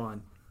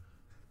 Hold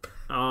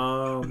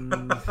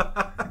on.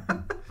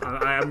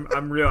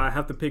 I'm real. I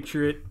have to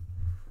picture it.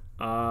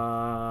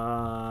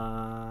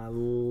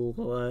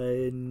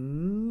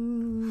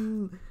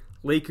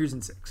 Lakers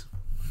in 6.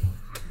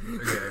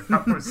 Okay.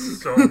 That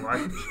was so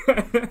much.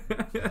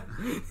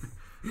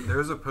 There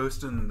was a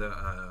post in the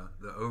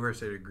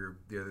Overstated group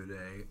the other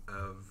day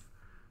of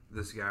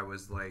this guy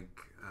was like,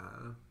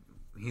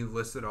 he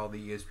listed all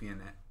the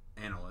ESPN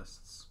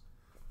analysts,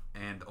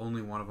 and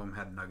only one of them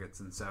had Nuggets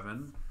in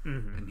 7,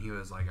 and he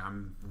was like,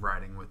 I'm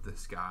riding with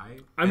this guy.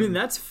 I mean,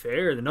 that's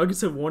fair. The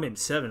Nuggets have won in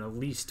 7 at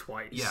least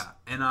twice. Yeah,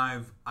 and I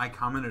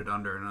commented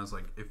under, and I was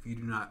like, if you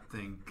do not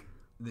think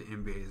the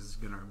NBA is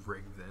going to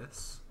rig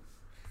this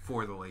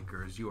for the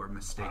Lakers, you are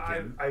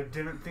mistaken. I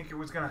didn't think it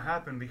was going to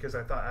happen because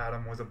I thought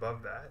Adam was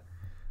above that.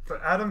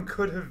 But Adam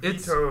could have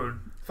It's- vetoed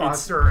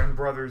Foster and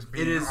Brothers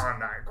being is- on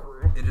that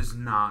crew. It is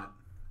not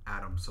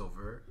Adam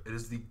Silver. It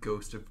is the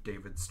ghost of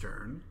David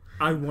Stern.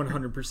 I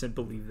 100%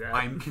 believe that.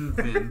 I'm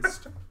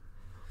convinced.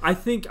 I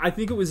think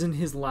it was in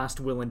his last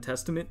will and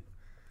testament.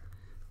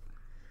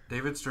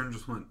 David Stern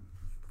just went,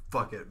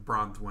 fuck it,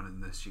 Braun's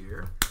winning this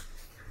year.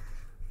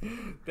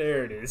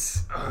 There it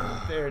is.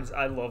 There it is.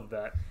 I love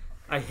that.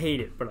 I hate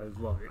it, but I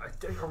love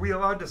it. Are we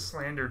allowed to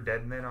slander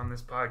dead men on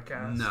this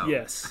podcast? No.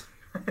 Yes.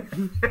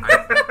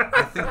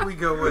 I think we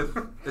go with,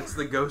 it's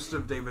the ghost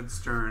of David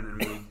Stern, and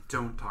we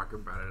don't talk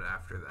about it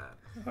after that.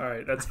 All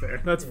right, that's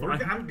fair. That's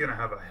fine. I'm gonna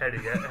have a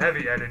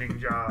heavy editing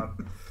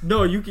job.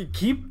 No, you can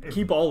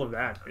keep all of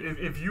that.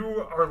 If you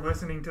are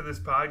listening to this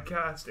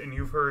podcast and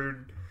you've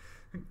heard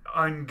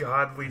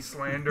ungodly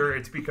slander,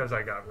 it's because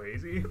I got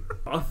lazy.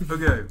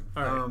 Okay.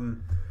 All right.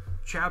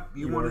 Chap,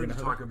 you You wanted were to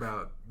gonna talk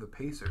about the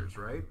Pacers,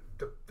 right?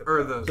 The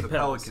Or the Pels.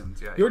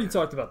 Pelicans, yeah. You already yeah.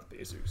 talked about the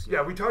Pacers.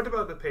 Yeah, we talked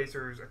about the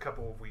Pacers a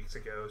couple of weeks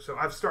ago. So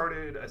I've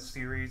started a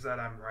series that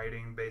I'm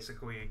writing,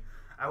 basically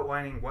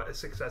outlining what a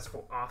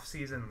successful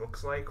offseason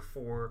looks like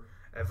for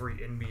every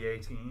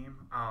NBA team.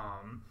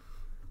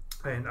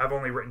 And I've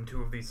only written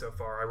 2 of these so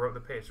far. I wrote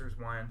the Pacers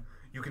one.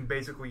 You can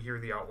basically hear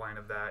the outline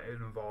of that. It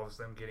involves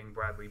them getting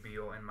Bradley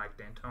Beal and Mike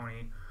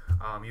D'Antoni.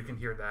 You can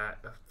hear that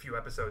a few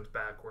episodes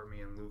back where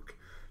me and Luke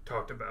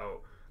talked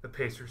about the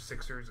Pacers,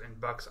 Sixers, and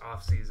Bucks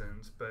off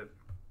seasons. But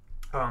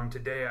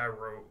today I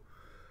wrote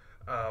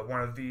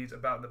one of these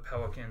about the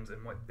Pelicans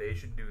and what they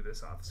should do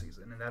this off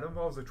season, and that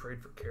involves a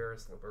trade for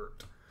Karis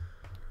LeVert.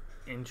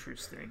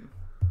 Interesting.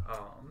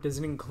 Does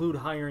it include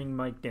hiring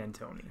Mike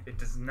D'Antoni? It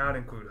does not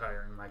include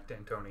hiring Mike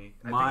D'Antoni.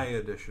 My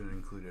edition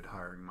included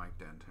hiring Mike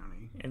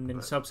D'Antoni. And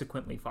then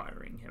subsequently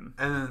firing him.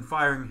 And then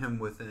firing him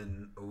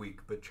within a week,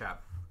 but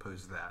Chap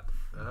posed that.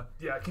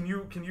 Yeah, can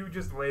you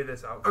just lay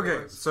this out for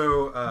Okay, us?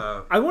 so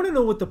I want to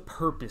know what the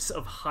purpose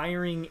of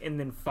hiring and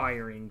then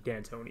firing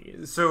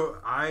D'Antoni is. So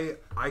I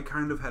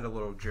kind of had a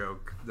little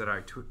joke that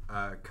I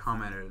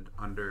commented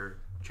under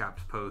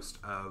Chap's post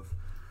of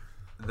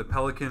the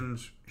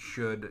Pelicans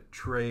should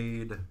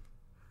trade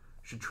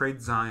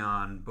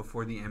Zion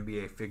before the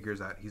NBA figures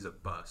out he's a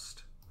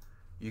bust.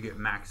 You get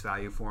max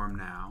value for him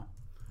now.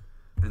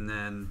 And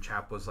then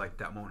Chap was like,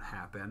 that won't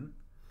happen.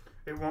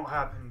 It won't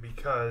happen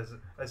because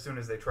as soon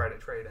as they try to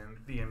trade him,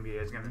 the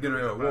NBA is going to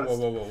go,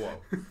 whoa.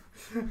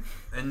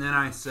 And then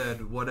I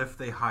said, what if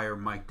they hire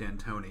Mike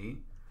D'Antoni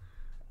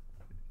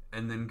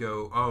and then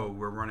go, oh,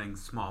 we're running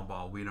small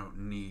ball. We don't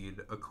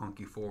need a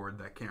clunky forward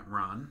that can't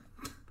run.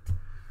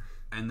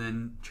 And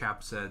then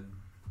Chap said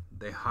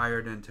they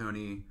hired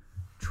D'Antoni,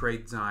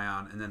 trade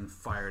Zion, and then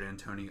fired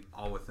D'Antoni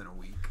all within a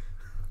week.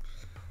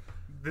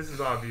 This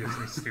is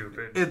obviously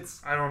stupid.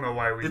 It's I don't know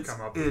why we come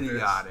up with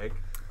idiotic.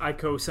 I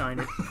co-sign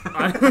it.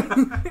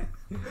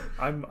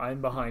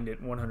 I'm behind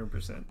it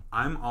 100%.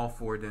 I'm all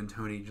for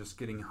D'Antoni just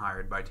getting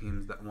hired by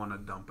teams that want to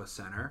dump a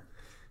center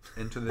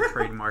into the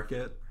trade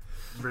market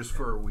just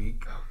for a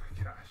week. Oh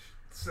my gosh.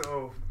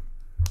 So,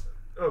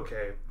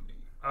 okay.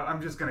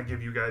 I'm just going to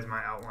give you guys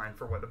my outline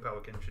for what the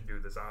Pelicans should do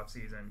this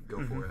offseason.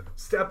 Go for it.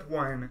 Step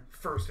 1,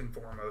 first and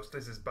foremost,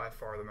 this is by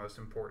far the most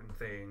important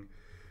thing.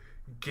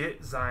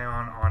 Get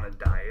Zion on a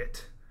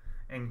diet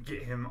and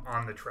get him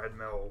on the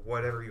treadmill,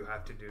 whatever you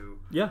have to do.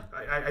 Yeah.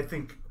 I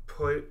think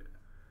put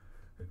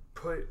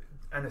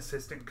an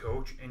assistant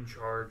coach in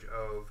charge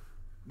of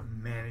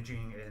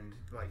managing and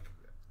like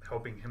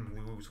helping him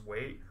lose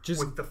weight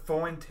with the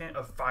full intent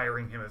of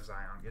firing him if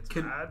Zion gets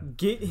bad.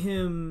 Get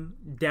him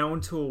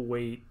down to a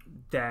weight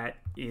that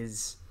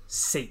is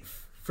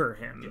safe for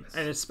him. Yes.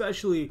 And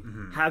especially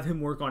have him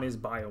work on his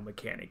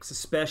biomechanics,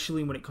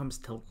 especially when it comes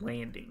to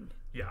landing.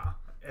 Yeah,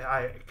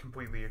 I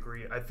completely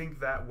agree. I think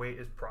that weight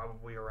is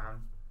probably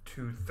around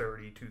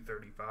 230,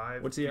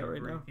 235. What's he at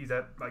right now? He's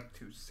at like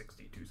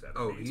 260, 270.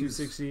 Oh,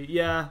 260.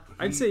 Yeah,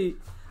 I'd say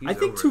I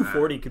think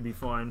 240 could be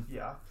fine.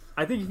 Yeah.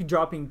 I think if you're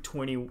dropping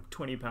 20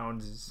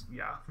 pounds is...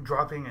 Yeah,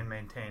 dropping and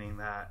maintaining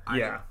that.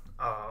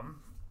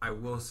 I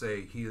will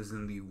say he is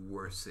in the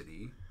worst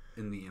city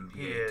in the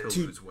NBA to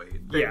lose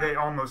weight. They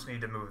almost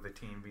need to move the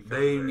team. Because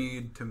they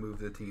need to move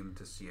the team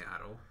to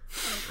Seattle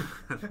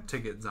to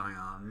get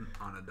Zion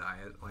on a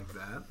diet like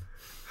that.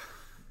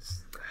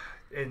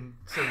 And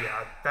so,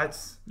 yeah,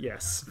 that's...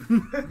 Yes.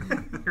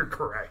 You're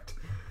correct.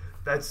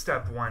 That's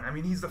step 1. I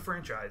mean, he's the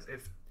franchise.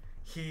 If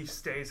he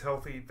stays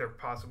healthy, they're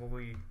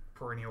possibly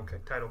perennial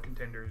title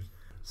contenders.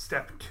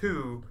 Step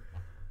 2,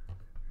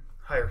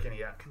 hire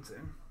Kenny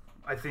Atkinson.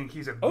 I think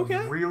he's a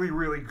really,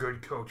 really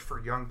good coach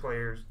for young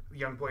players.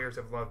 Young players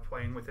have loved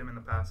playing with him in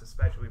the past,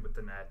 especially with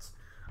the Nets.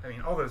 I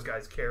mean, all those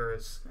guys,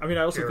 Karras. I mean,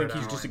 I also Jared think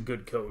he's Allen, just a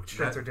good coach.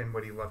 Spencer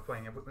Dinwiddie loved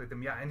playing with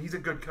him. Yeah, and he's a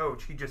good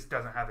coach. He just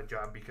doesn't have a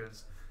job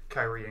because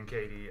Kyrie and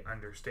KD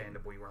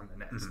understandably run the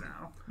Nets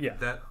now. Yeah.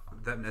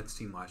 That Nets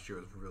team last year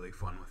was really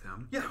fun with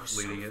him. Yeah,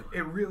 leading it.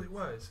 It really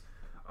was.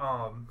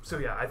 So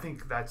yeah, I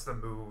think that's the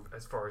move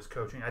as far as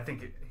coaching. I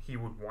think he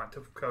would want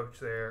to coach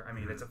there. I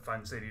mean, it's a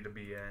fun city to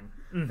be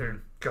in.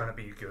 They're gonna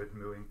be good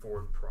moving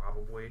forward,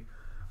 probably.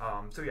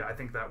 So yeah, I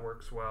think that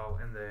works well.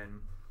 And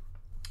then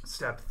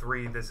Step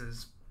 3, this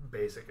is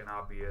basic and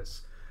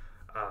obvious.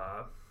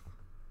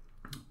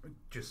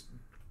 Just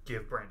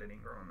give Brandon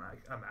Ingram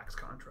a max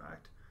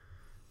contract.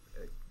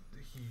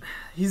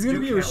 He's going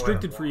to be a can't let him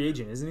restricted walk. free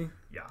agent, isn't he?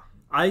 Yeah.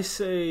 I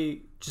say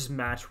just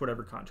match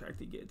whatever contract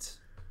he gets.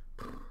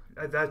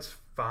 That's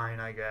fine,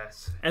 I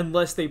guess.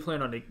 Unless they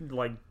plan on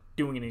like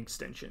doing an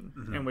extension,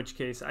 Mm-hmm. in which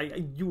case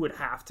you would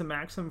have to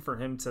max him for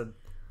him to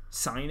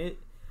sign it.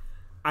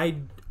 I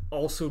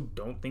also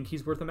don't think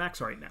he's worth a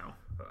max right now.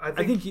 I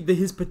think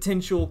his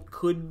potential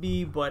could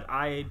be, but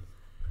I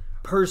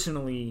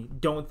personally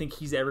don't think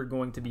he's ever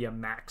going to be a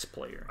max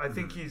player. I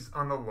think he's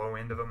on the low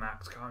end of a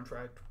max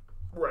contract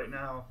right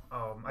now.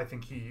 I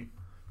think he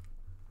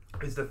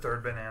is the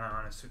third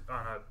banana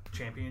on a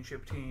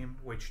championship team,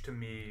 which to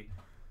me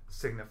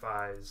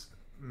signifies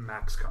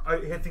max. I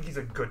think he's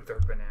a good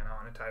third banana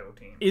on a title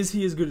team. Is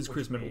he as good as which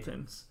Chris Middleton?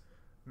 means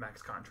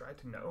max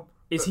contract? No.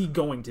 Is he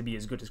going to be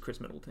as good as Chris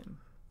Middleton?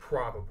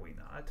 Probably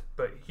not,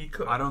 but he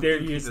could. I don't There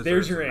think he he is. deserves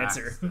There's your a max,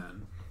 answer.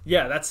 then.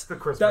 Yeah, that's The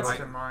Chris that's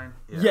Middleton line.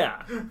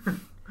 yeah.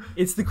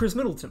 It's the Chris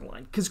Middleton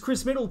line, because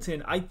Chris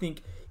Middleton, I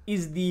think,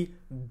 is the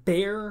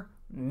bare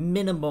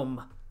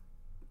minimum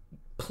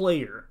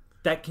player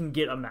that can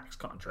get a max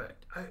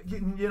contract.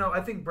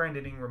 I think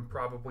Brandon Ingram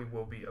probably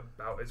will be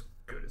about as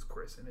good as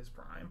Chris in his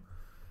prime.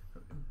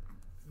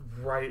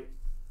 Right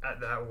at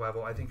that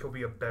level, I think he'll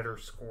be a better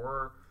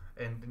scorer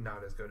and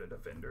not as good a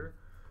defender.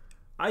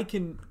 I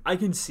can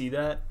see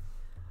that.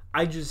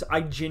 I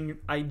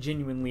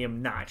genuinely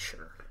am not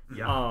sure.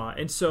 Yeah.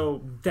 And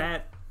so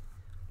that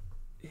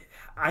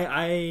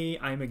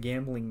I'm a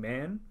gambling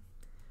man.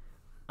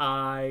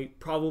 I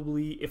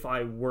probably, if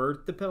I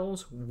were the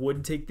Pels,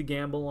 would take the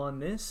gamble on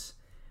this.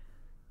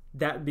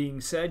 That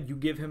being said, you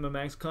give him a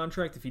max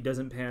contract. If he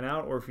doesn't pan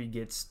out or if he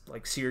gets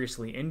like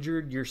seriously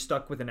injured, you're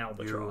stuck with an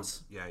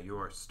albatross. You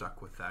are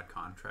stuck with that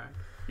contract.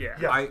 Yeah.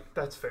 Yeah,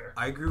 that's fair.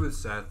 I agree with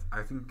Seth.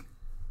 I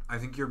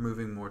think you're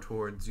moving more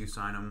towards you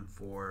sign him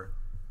for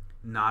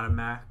not a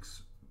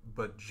max,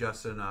 but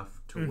just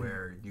enough to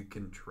where you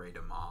can trade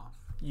him off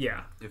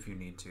Yeah. if you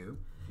need to.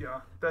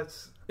 Yeah,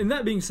 that's... And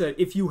that being said,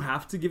 if you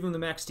have to give him the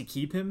max to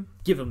keep him,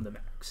 give him the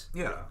max.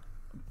 Yeah.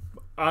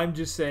 I'm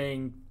just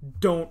saying,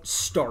 don't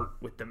start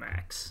with the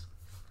max.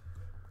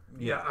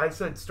 Yeah, I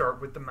said start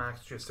with the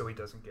max just so he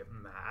doesn't get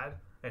mad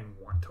and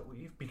want to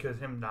leave, because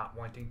him not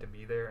wanting to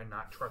be there and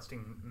not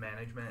trusting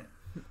management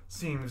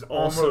seems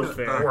Also almost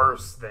fair.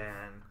 worse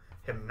than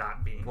him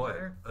not being What?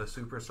 there. A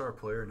superstar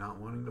player not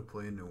wanting to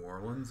play in New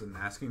Orleans and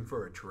asking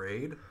for a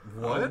trade?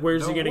 What?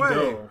 Where's No he going to way.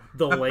 go?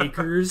 The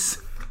Lakers?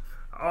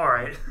 All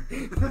right.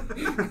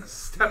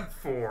 Step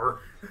 4.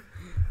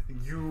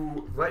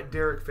 You let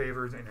Derek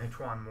Favors and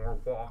Antoine Moore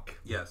walk.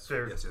 Yes.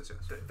 They're- Yes.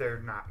 They're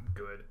not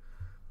good.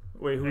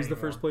 Wait, who's the Anymore.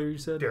 first player you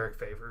said? Derek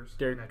Favors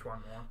Derek- and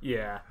Antoine Moore.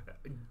 Yeah.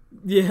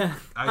 Yeah.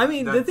 I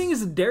mean, the that's- thing is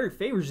that Derek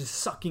Favors is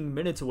sucking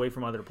minutes away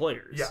from other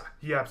players. Yeah,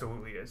 he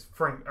absolutely is.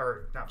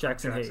 Not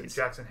Jackson Frank Hayes.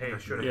 Jackson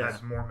Hayes should have Yeah.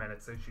 had more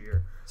minutes this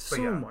year. So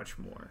yeah. much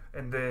more.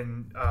 And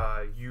then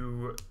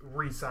you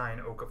re-sign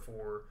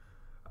Okafor,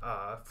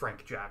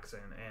 Frank Jackson,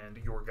 and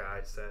your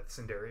guy Seth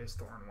Sindarius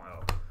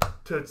Thornwell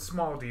to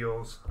small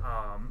deals.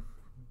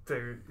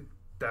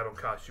 That'll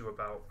cost you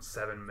about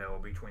 $7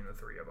 million between the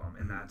three of them,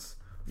 and that's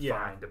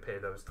fine to pay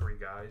those three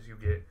guys. You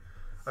get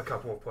a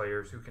couple of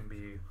players who can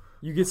be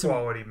You get some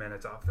quality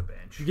minutes off the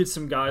bench. You get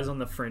some guys on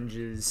the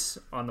fringes,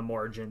 on the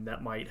margin,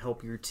 that might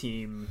help your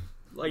team.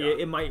 Like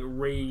it might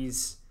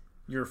raise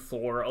your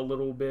floor a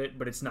little bit,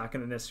 but it's not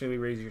going to necessarily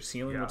raise your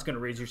ceiling. Yeah. What's going to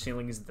raise your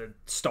ceiling is the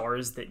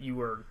stars that you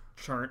are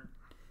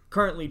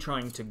currently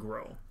trying to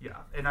grow. Yeah,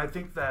 and I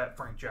think that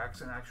Frank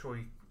Jackson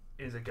actually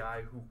is a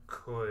guy who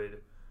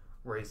could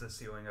raise the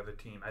ceiling of a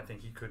team. I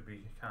think he could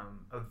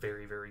become a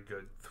very, very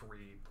good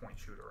 3-point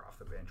shooter off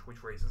the bench,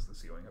 which raises the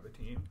ceiling of a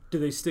team. Do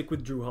they stick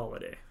with Drew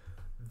Holiday?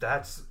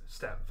 That's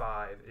step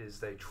 5, is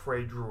they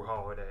trade Drew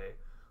Holiday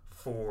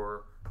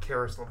for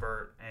Karis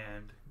LeVert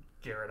and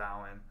Jared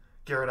Allen.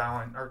 Jared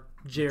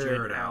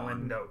Jared Allen.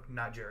 Allen. No,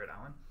 not Jared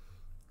Allen.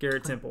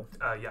 Garrett Temple.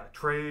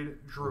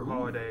 Trade Drew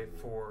Holiday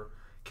for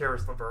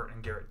Karis LeVert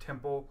and Garrett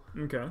Temple.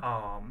 Okay.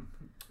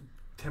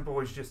 Temple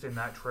was just in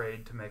that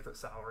trade to make the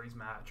salaries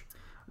match.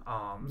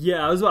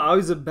 Yeah, I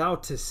was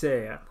about to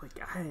say, I'm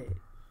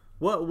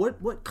like,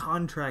 what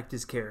contract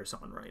is Karras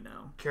on right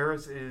now?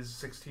 Karis is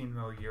 $16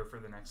 million a year for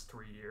the next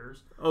 3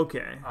 years.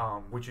 Okay.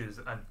 Which is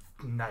a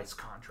nice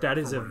contract. That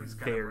is for a what he's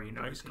gonna very bring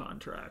to the nice team.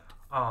 contract.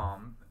 Because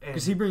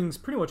Because he brings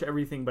pretty much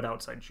everything but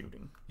outside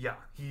shooting. yeah,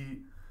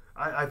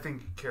 I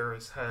think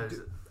Karis has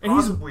And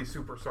he's- possibly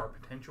superstar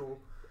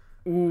potential.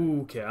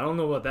 Ooh, okay. I don't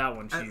know about that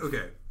one, Chief.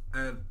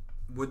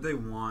 Would they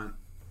want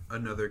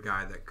another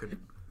guy that could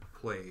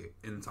play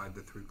inside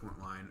the 3-point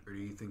line, or do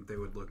you think they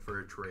would look for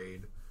a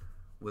trade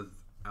with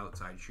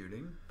outside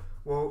shooting?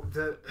 Well,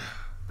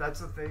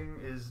 that's the thing,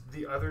 is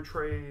the other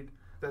trade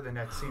that the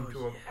Nets seem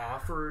to have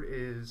offered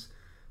is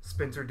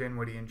Spencer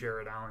Dinwiddie and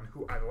Jared Allen,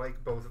 who I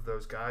like both of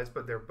those guys,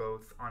 but they're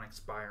both on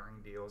expiring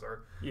deals.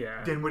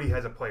 Yeah. Dinwiddie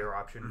has a player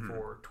option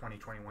for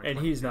 2021, and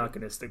he's not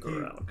going to stick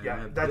around.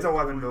 Yeah, that's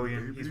 $11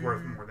 million. He's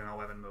worth more than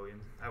 $11 million,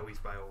 at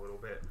least by a little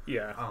bit.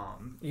 Yeah.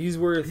 He's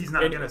worth. He's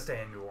not going to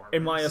stay in New Orleans.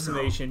 In my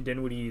estimation,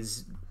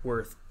 Dinwiddie's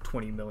worth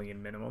 $20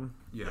 million minimum.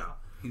 Yeah.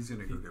 He's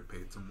going to go get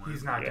paid somewhere.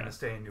 He's not going to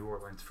stay in New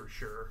Orleans for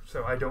sure.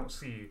 So I don't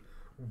see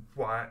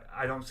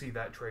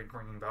that trade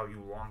bringing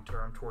value long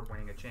term toward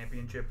winning a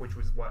championship, which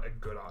was what a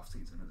good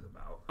offseason is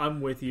about.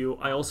 I'm with you.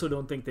 I also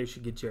don't think they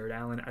should get Jared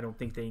Allen. I don't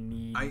think they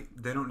need.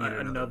 They don't need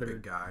another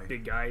big guy.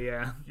 Big guy,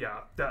 yeah.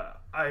 Yeah,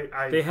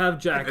 they have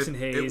Jackson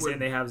Hayes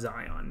and they have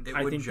Zion.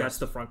 I think that's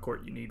the front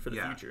court you need for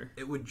the future.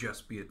 It would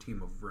just be a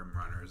team of rim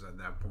runners at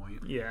that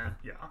point. Yeah.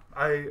 Yeah,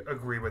 I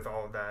agree with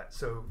all of that.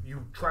 So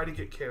you try to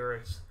get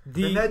Karras.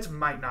 The Nets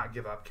might not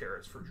give up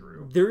Karras for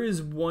Drew. There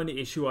is one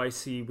issue I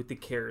see with the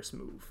Karras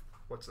move.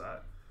 What's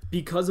that?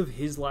 Because of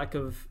his lack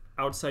of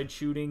outside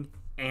shooting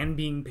and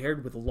being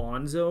paired with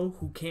Lonzo,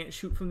 who can't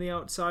shoot from the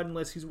outside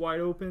unless he's wide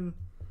open,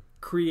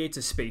 creates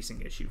a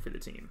spacing issue for the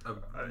team.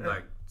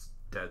 Like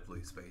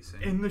deadly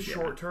spacing. In the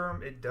short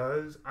term, it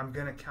does. I'm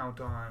going to count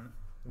on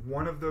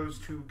one of those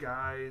two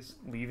guys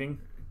leaving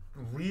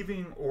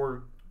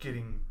or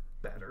getting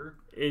better.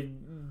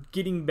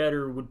 Getting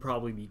better would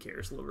probably be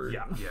Karis LeVert.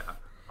 Yeah.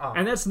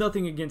 And that's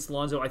nothing against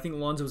Lonzo. I think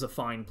Lonzo's a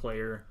fine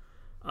player.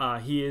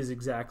 He is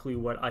exactly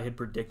what I had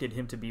predicted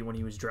him to be when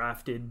he was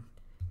drafted.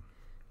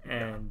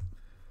 And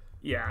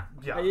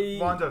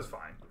Lonzo's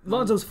fine.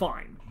 Lonzo's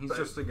fine. He's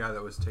just a guy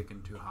that was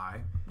taken too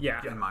high.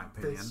 Yeah. In my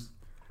opinion.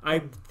 I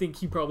think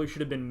he probably should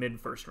have been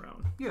mid-first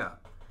round. Yeah.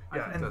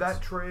 Yeah, and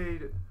that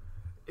trade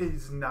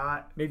is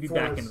not maybe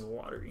back into the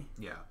lottery.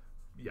 Yeah.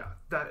 Yeah.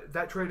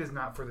 That trade is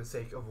not for the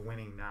sake of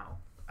winning now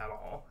at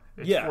all.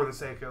 It's for the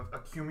sake of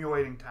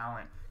accumulating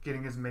talent,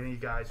 getting as many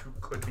guys who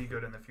could be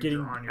good in the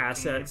future on your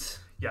assets.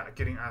 team. Yeah,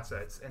 getting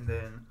assets, and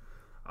then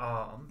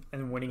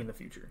winning in the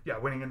future. Yeah,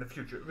 winning in the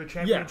future. The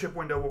championship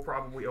window will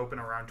probably open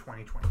around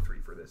 2023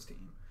 for this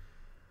team.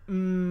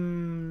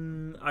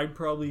 I'd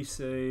probably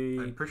say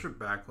I'd push it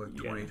back like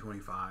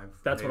 2025.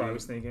 That's maybe. What I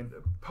was thinking.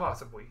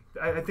 Possibly.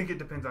 I think it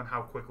depends on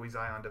how quickly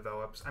Zion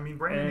develops. I mean,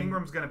 Brandon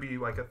Ingram's going to be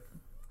like a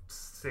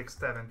 6th,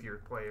 7th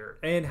year player,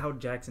 and how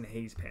Jackson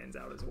Hayes pans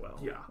out as well.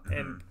 Yeah,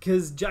 and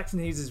because Jackson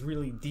Hayes is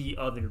really the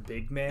other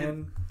big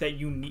man that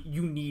you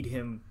need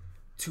him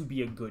to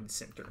be a good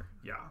center.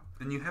 Yeah,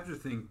 and you have to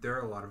think there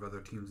are a lot of other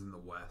teams in the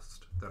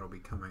West that'll be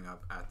coming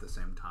up at the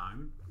same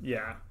time.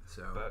 Yeah,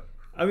 so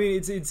I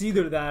mean, it's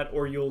either that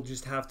or you'll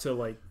just have to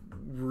like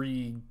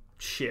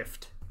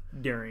reshift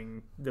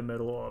during the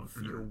middle of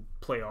your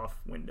playoff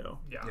window.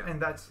 Yeah,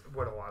 and that's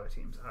what a lot of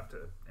teams have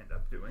to end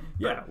up doing.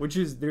 Yeah, which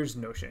is there's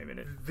no shame in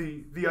it.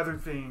 The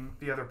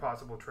other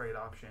possible trade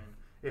option,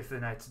 if the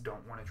Nets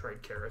don't want to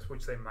trade Karras,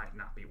 which they might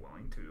not be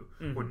willing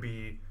to, would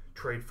be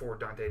trade for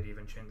Dante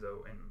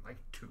DiVincenzo and like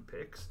 2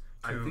 picks,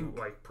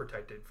 like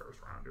protected first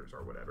rounders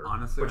or whatever.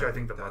 Honestly, which I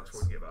think the Bucks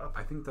would give up.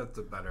 I think that's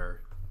a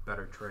better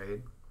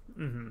trade.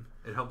 Mm-hmm.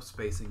 It helps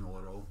spacing a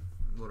little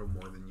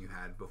more than you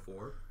had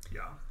before.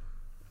 Yeah.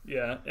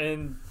 Yeah,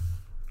 and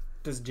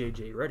does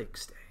JJ Redick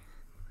stay?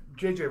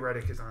 JJ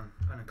Redick is on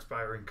an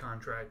expiring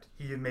contract.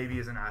 He maybe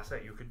is an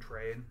asset you could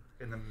trade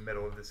in the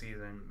middle of the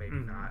season, maybe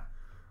not.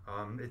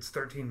 It's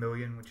 $13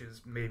 million, which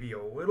is maybe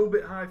a little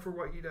bit high for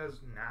what he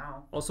does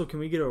now. Also, can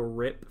we get a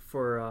rip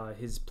for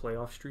his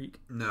playoff streak?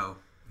 No,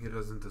 he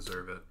doesn't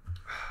deserve it.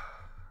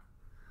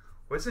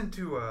 Listen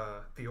to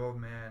The Old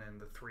Man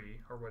and the Three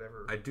or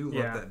whatever. I do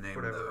love that name,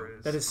 whatever though. It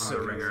is. That is so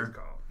Ringer.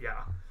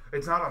 Yeah.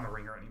 It's not on The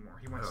Ringer anymore.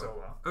 He went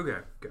solo. Okay,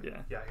 good.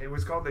 Yeah. Yeah, it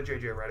was called the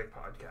JJ Reddick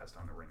podcast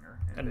on The Ringer.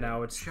 And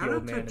now it's shout The out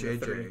Old Man to and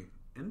the JJ. Three.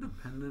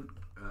 Independent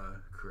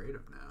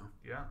creative now.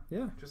 Yeah.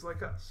 Yeah. Just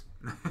like us.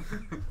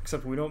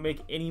 Except we don't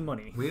make any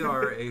money. We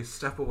are a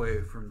step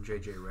away from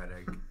JJ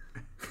Redick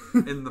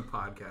in the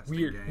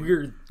podcasting game.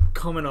 We're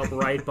coming up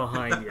right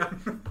behind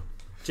you.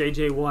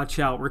 JJ, watch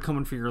out. We're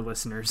coming for your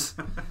listeners.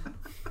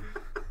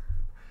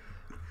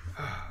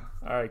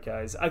 All right,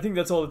 guys. I think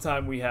that's all the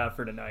time we have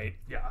for tonight.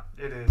 Yeah,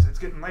 it is. It's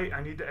getting late.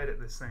 I need to edit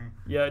this thing.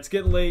 Yeah, it's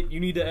getting late. You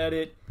need to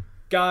edit.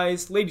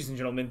 Guys, ladies and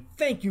gentlemen,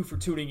 thank you for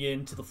tuning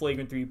in to the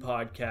Flagrant 3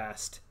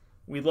 podcast.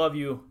 We love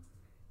you,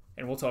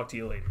 and we'll talk to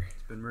you later.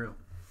 It's been real.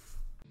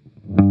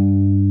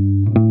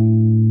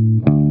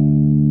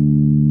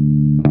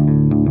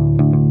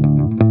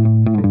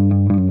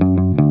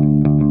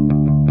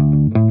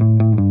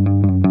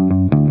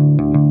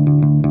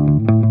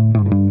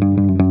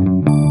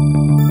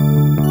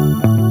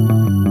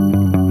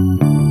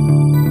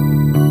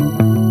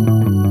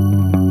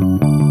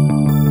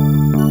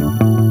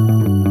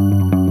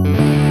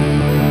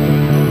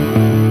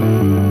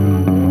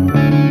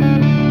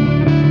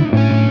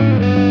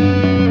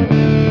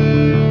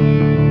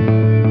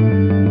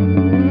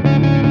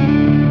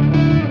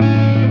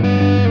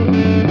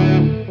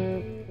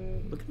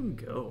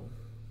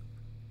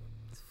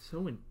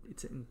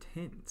 It's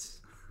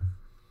intense.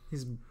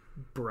 His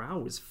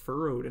brow is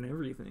furrowed and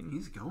everything.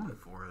 He's going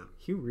for it.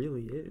 He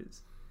really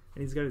is.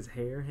 and he's got his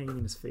hair hanging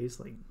in his face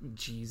like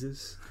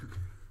Jesus.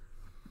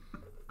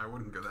 I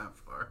wouldn't go that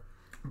far.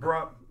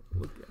 Bro,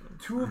 Look at him.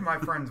 2 of my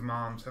friends'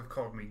 moms have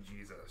called me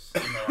Jesus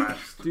in the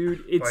last.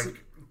 Dude, it's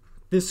like,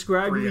 the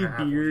scraggly 3.5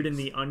 beard weeks. and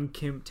the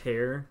unkempt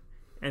hair,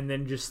 and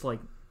then just like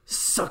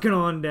sucking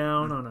on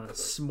down on a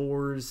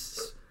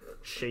s'mores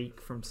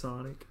shake from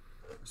Sonic.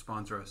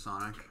 Sponsor us,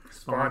 Sonic.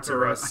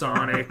 Sponsor us,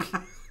 Sonic.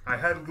 I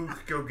had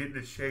Luke go get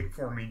the shake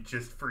for me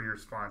just for your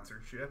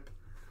sponsorship.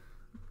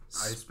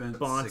 I spent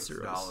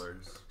Sponsor us.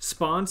 $6.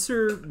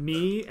 Sponsor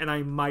me, and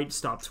I might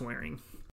stop swearing.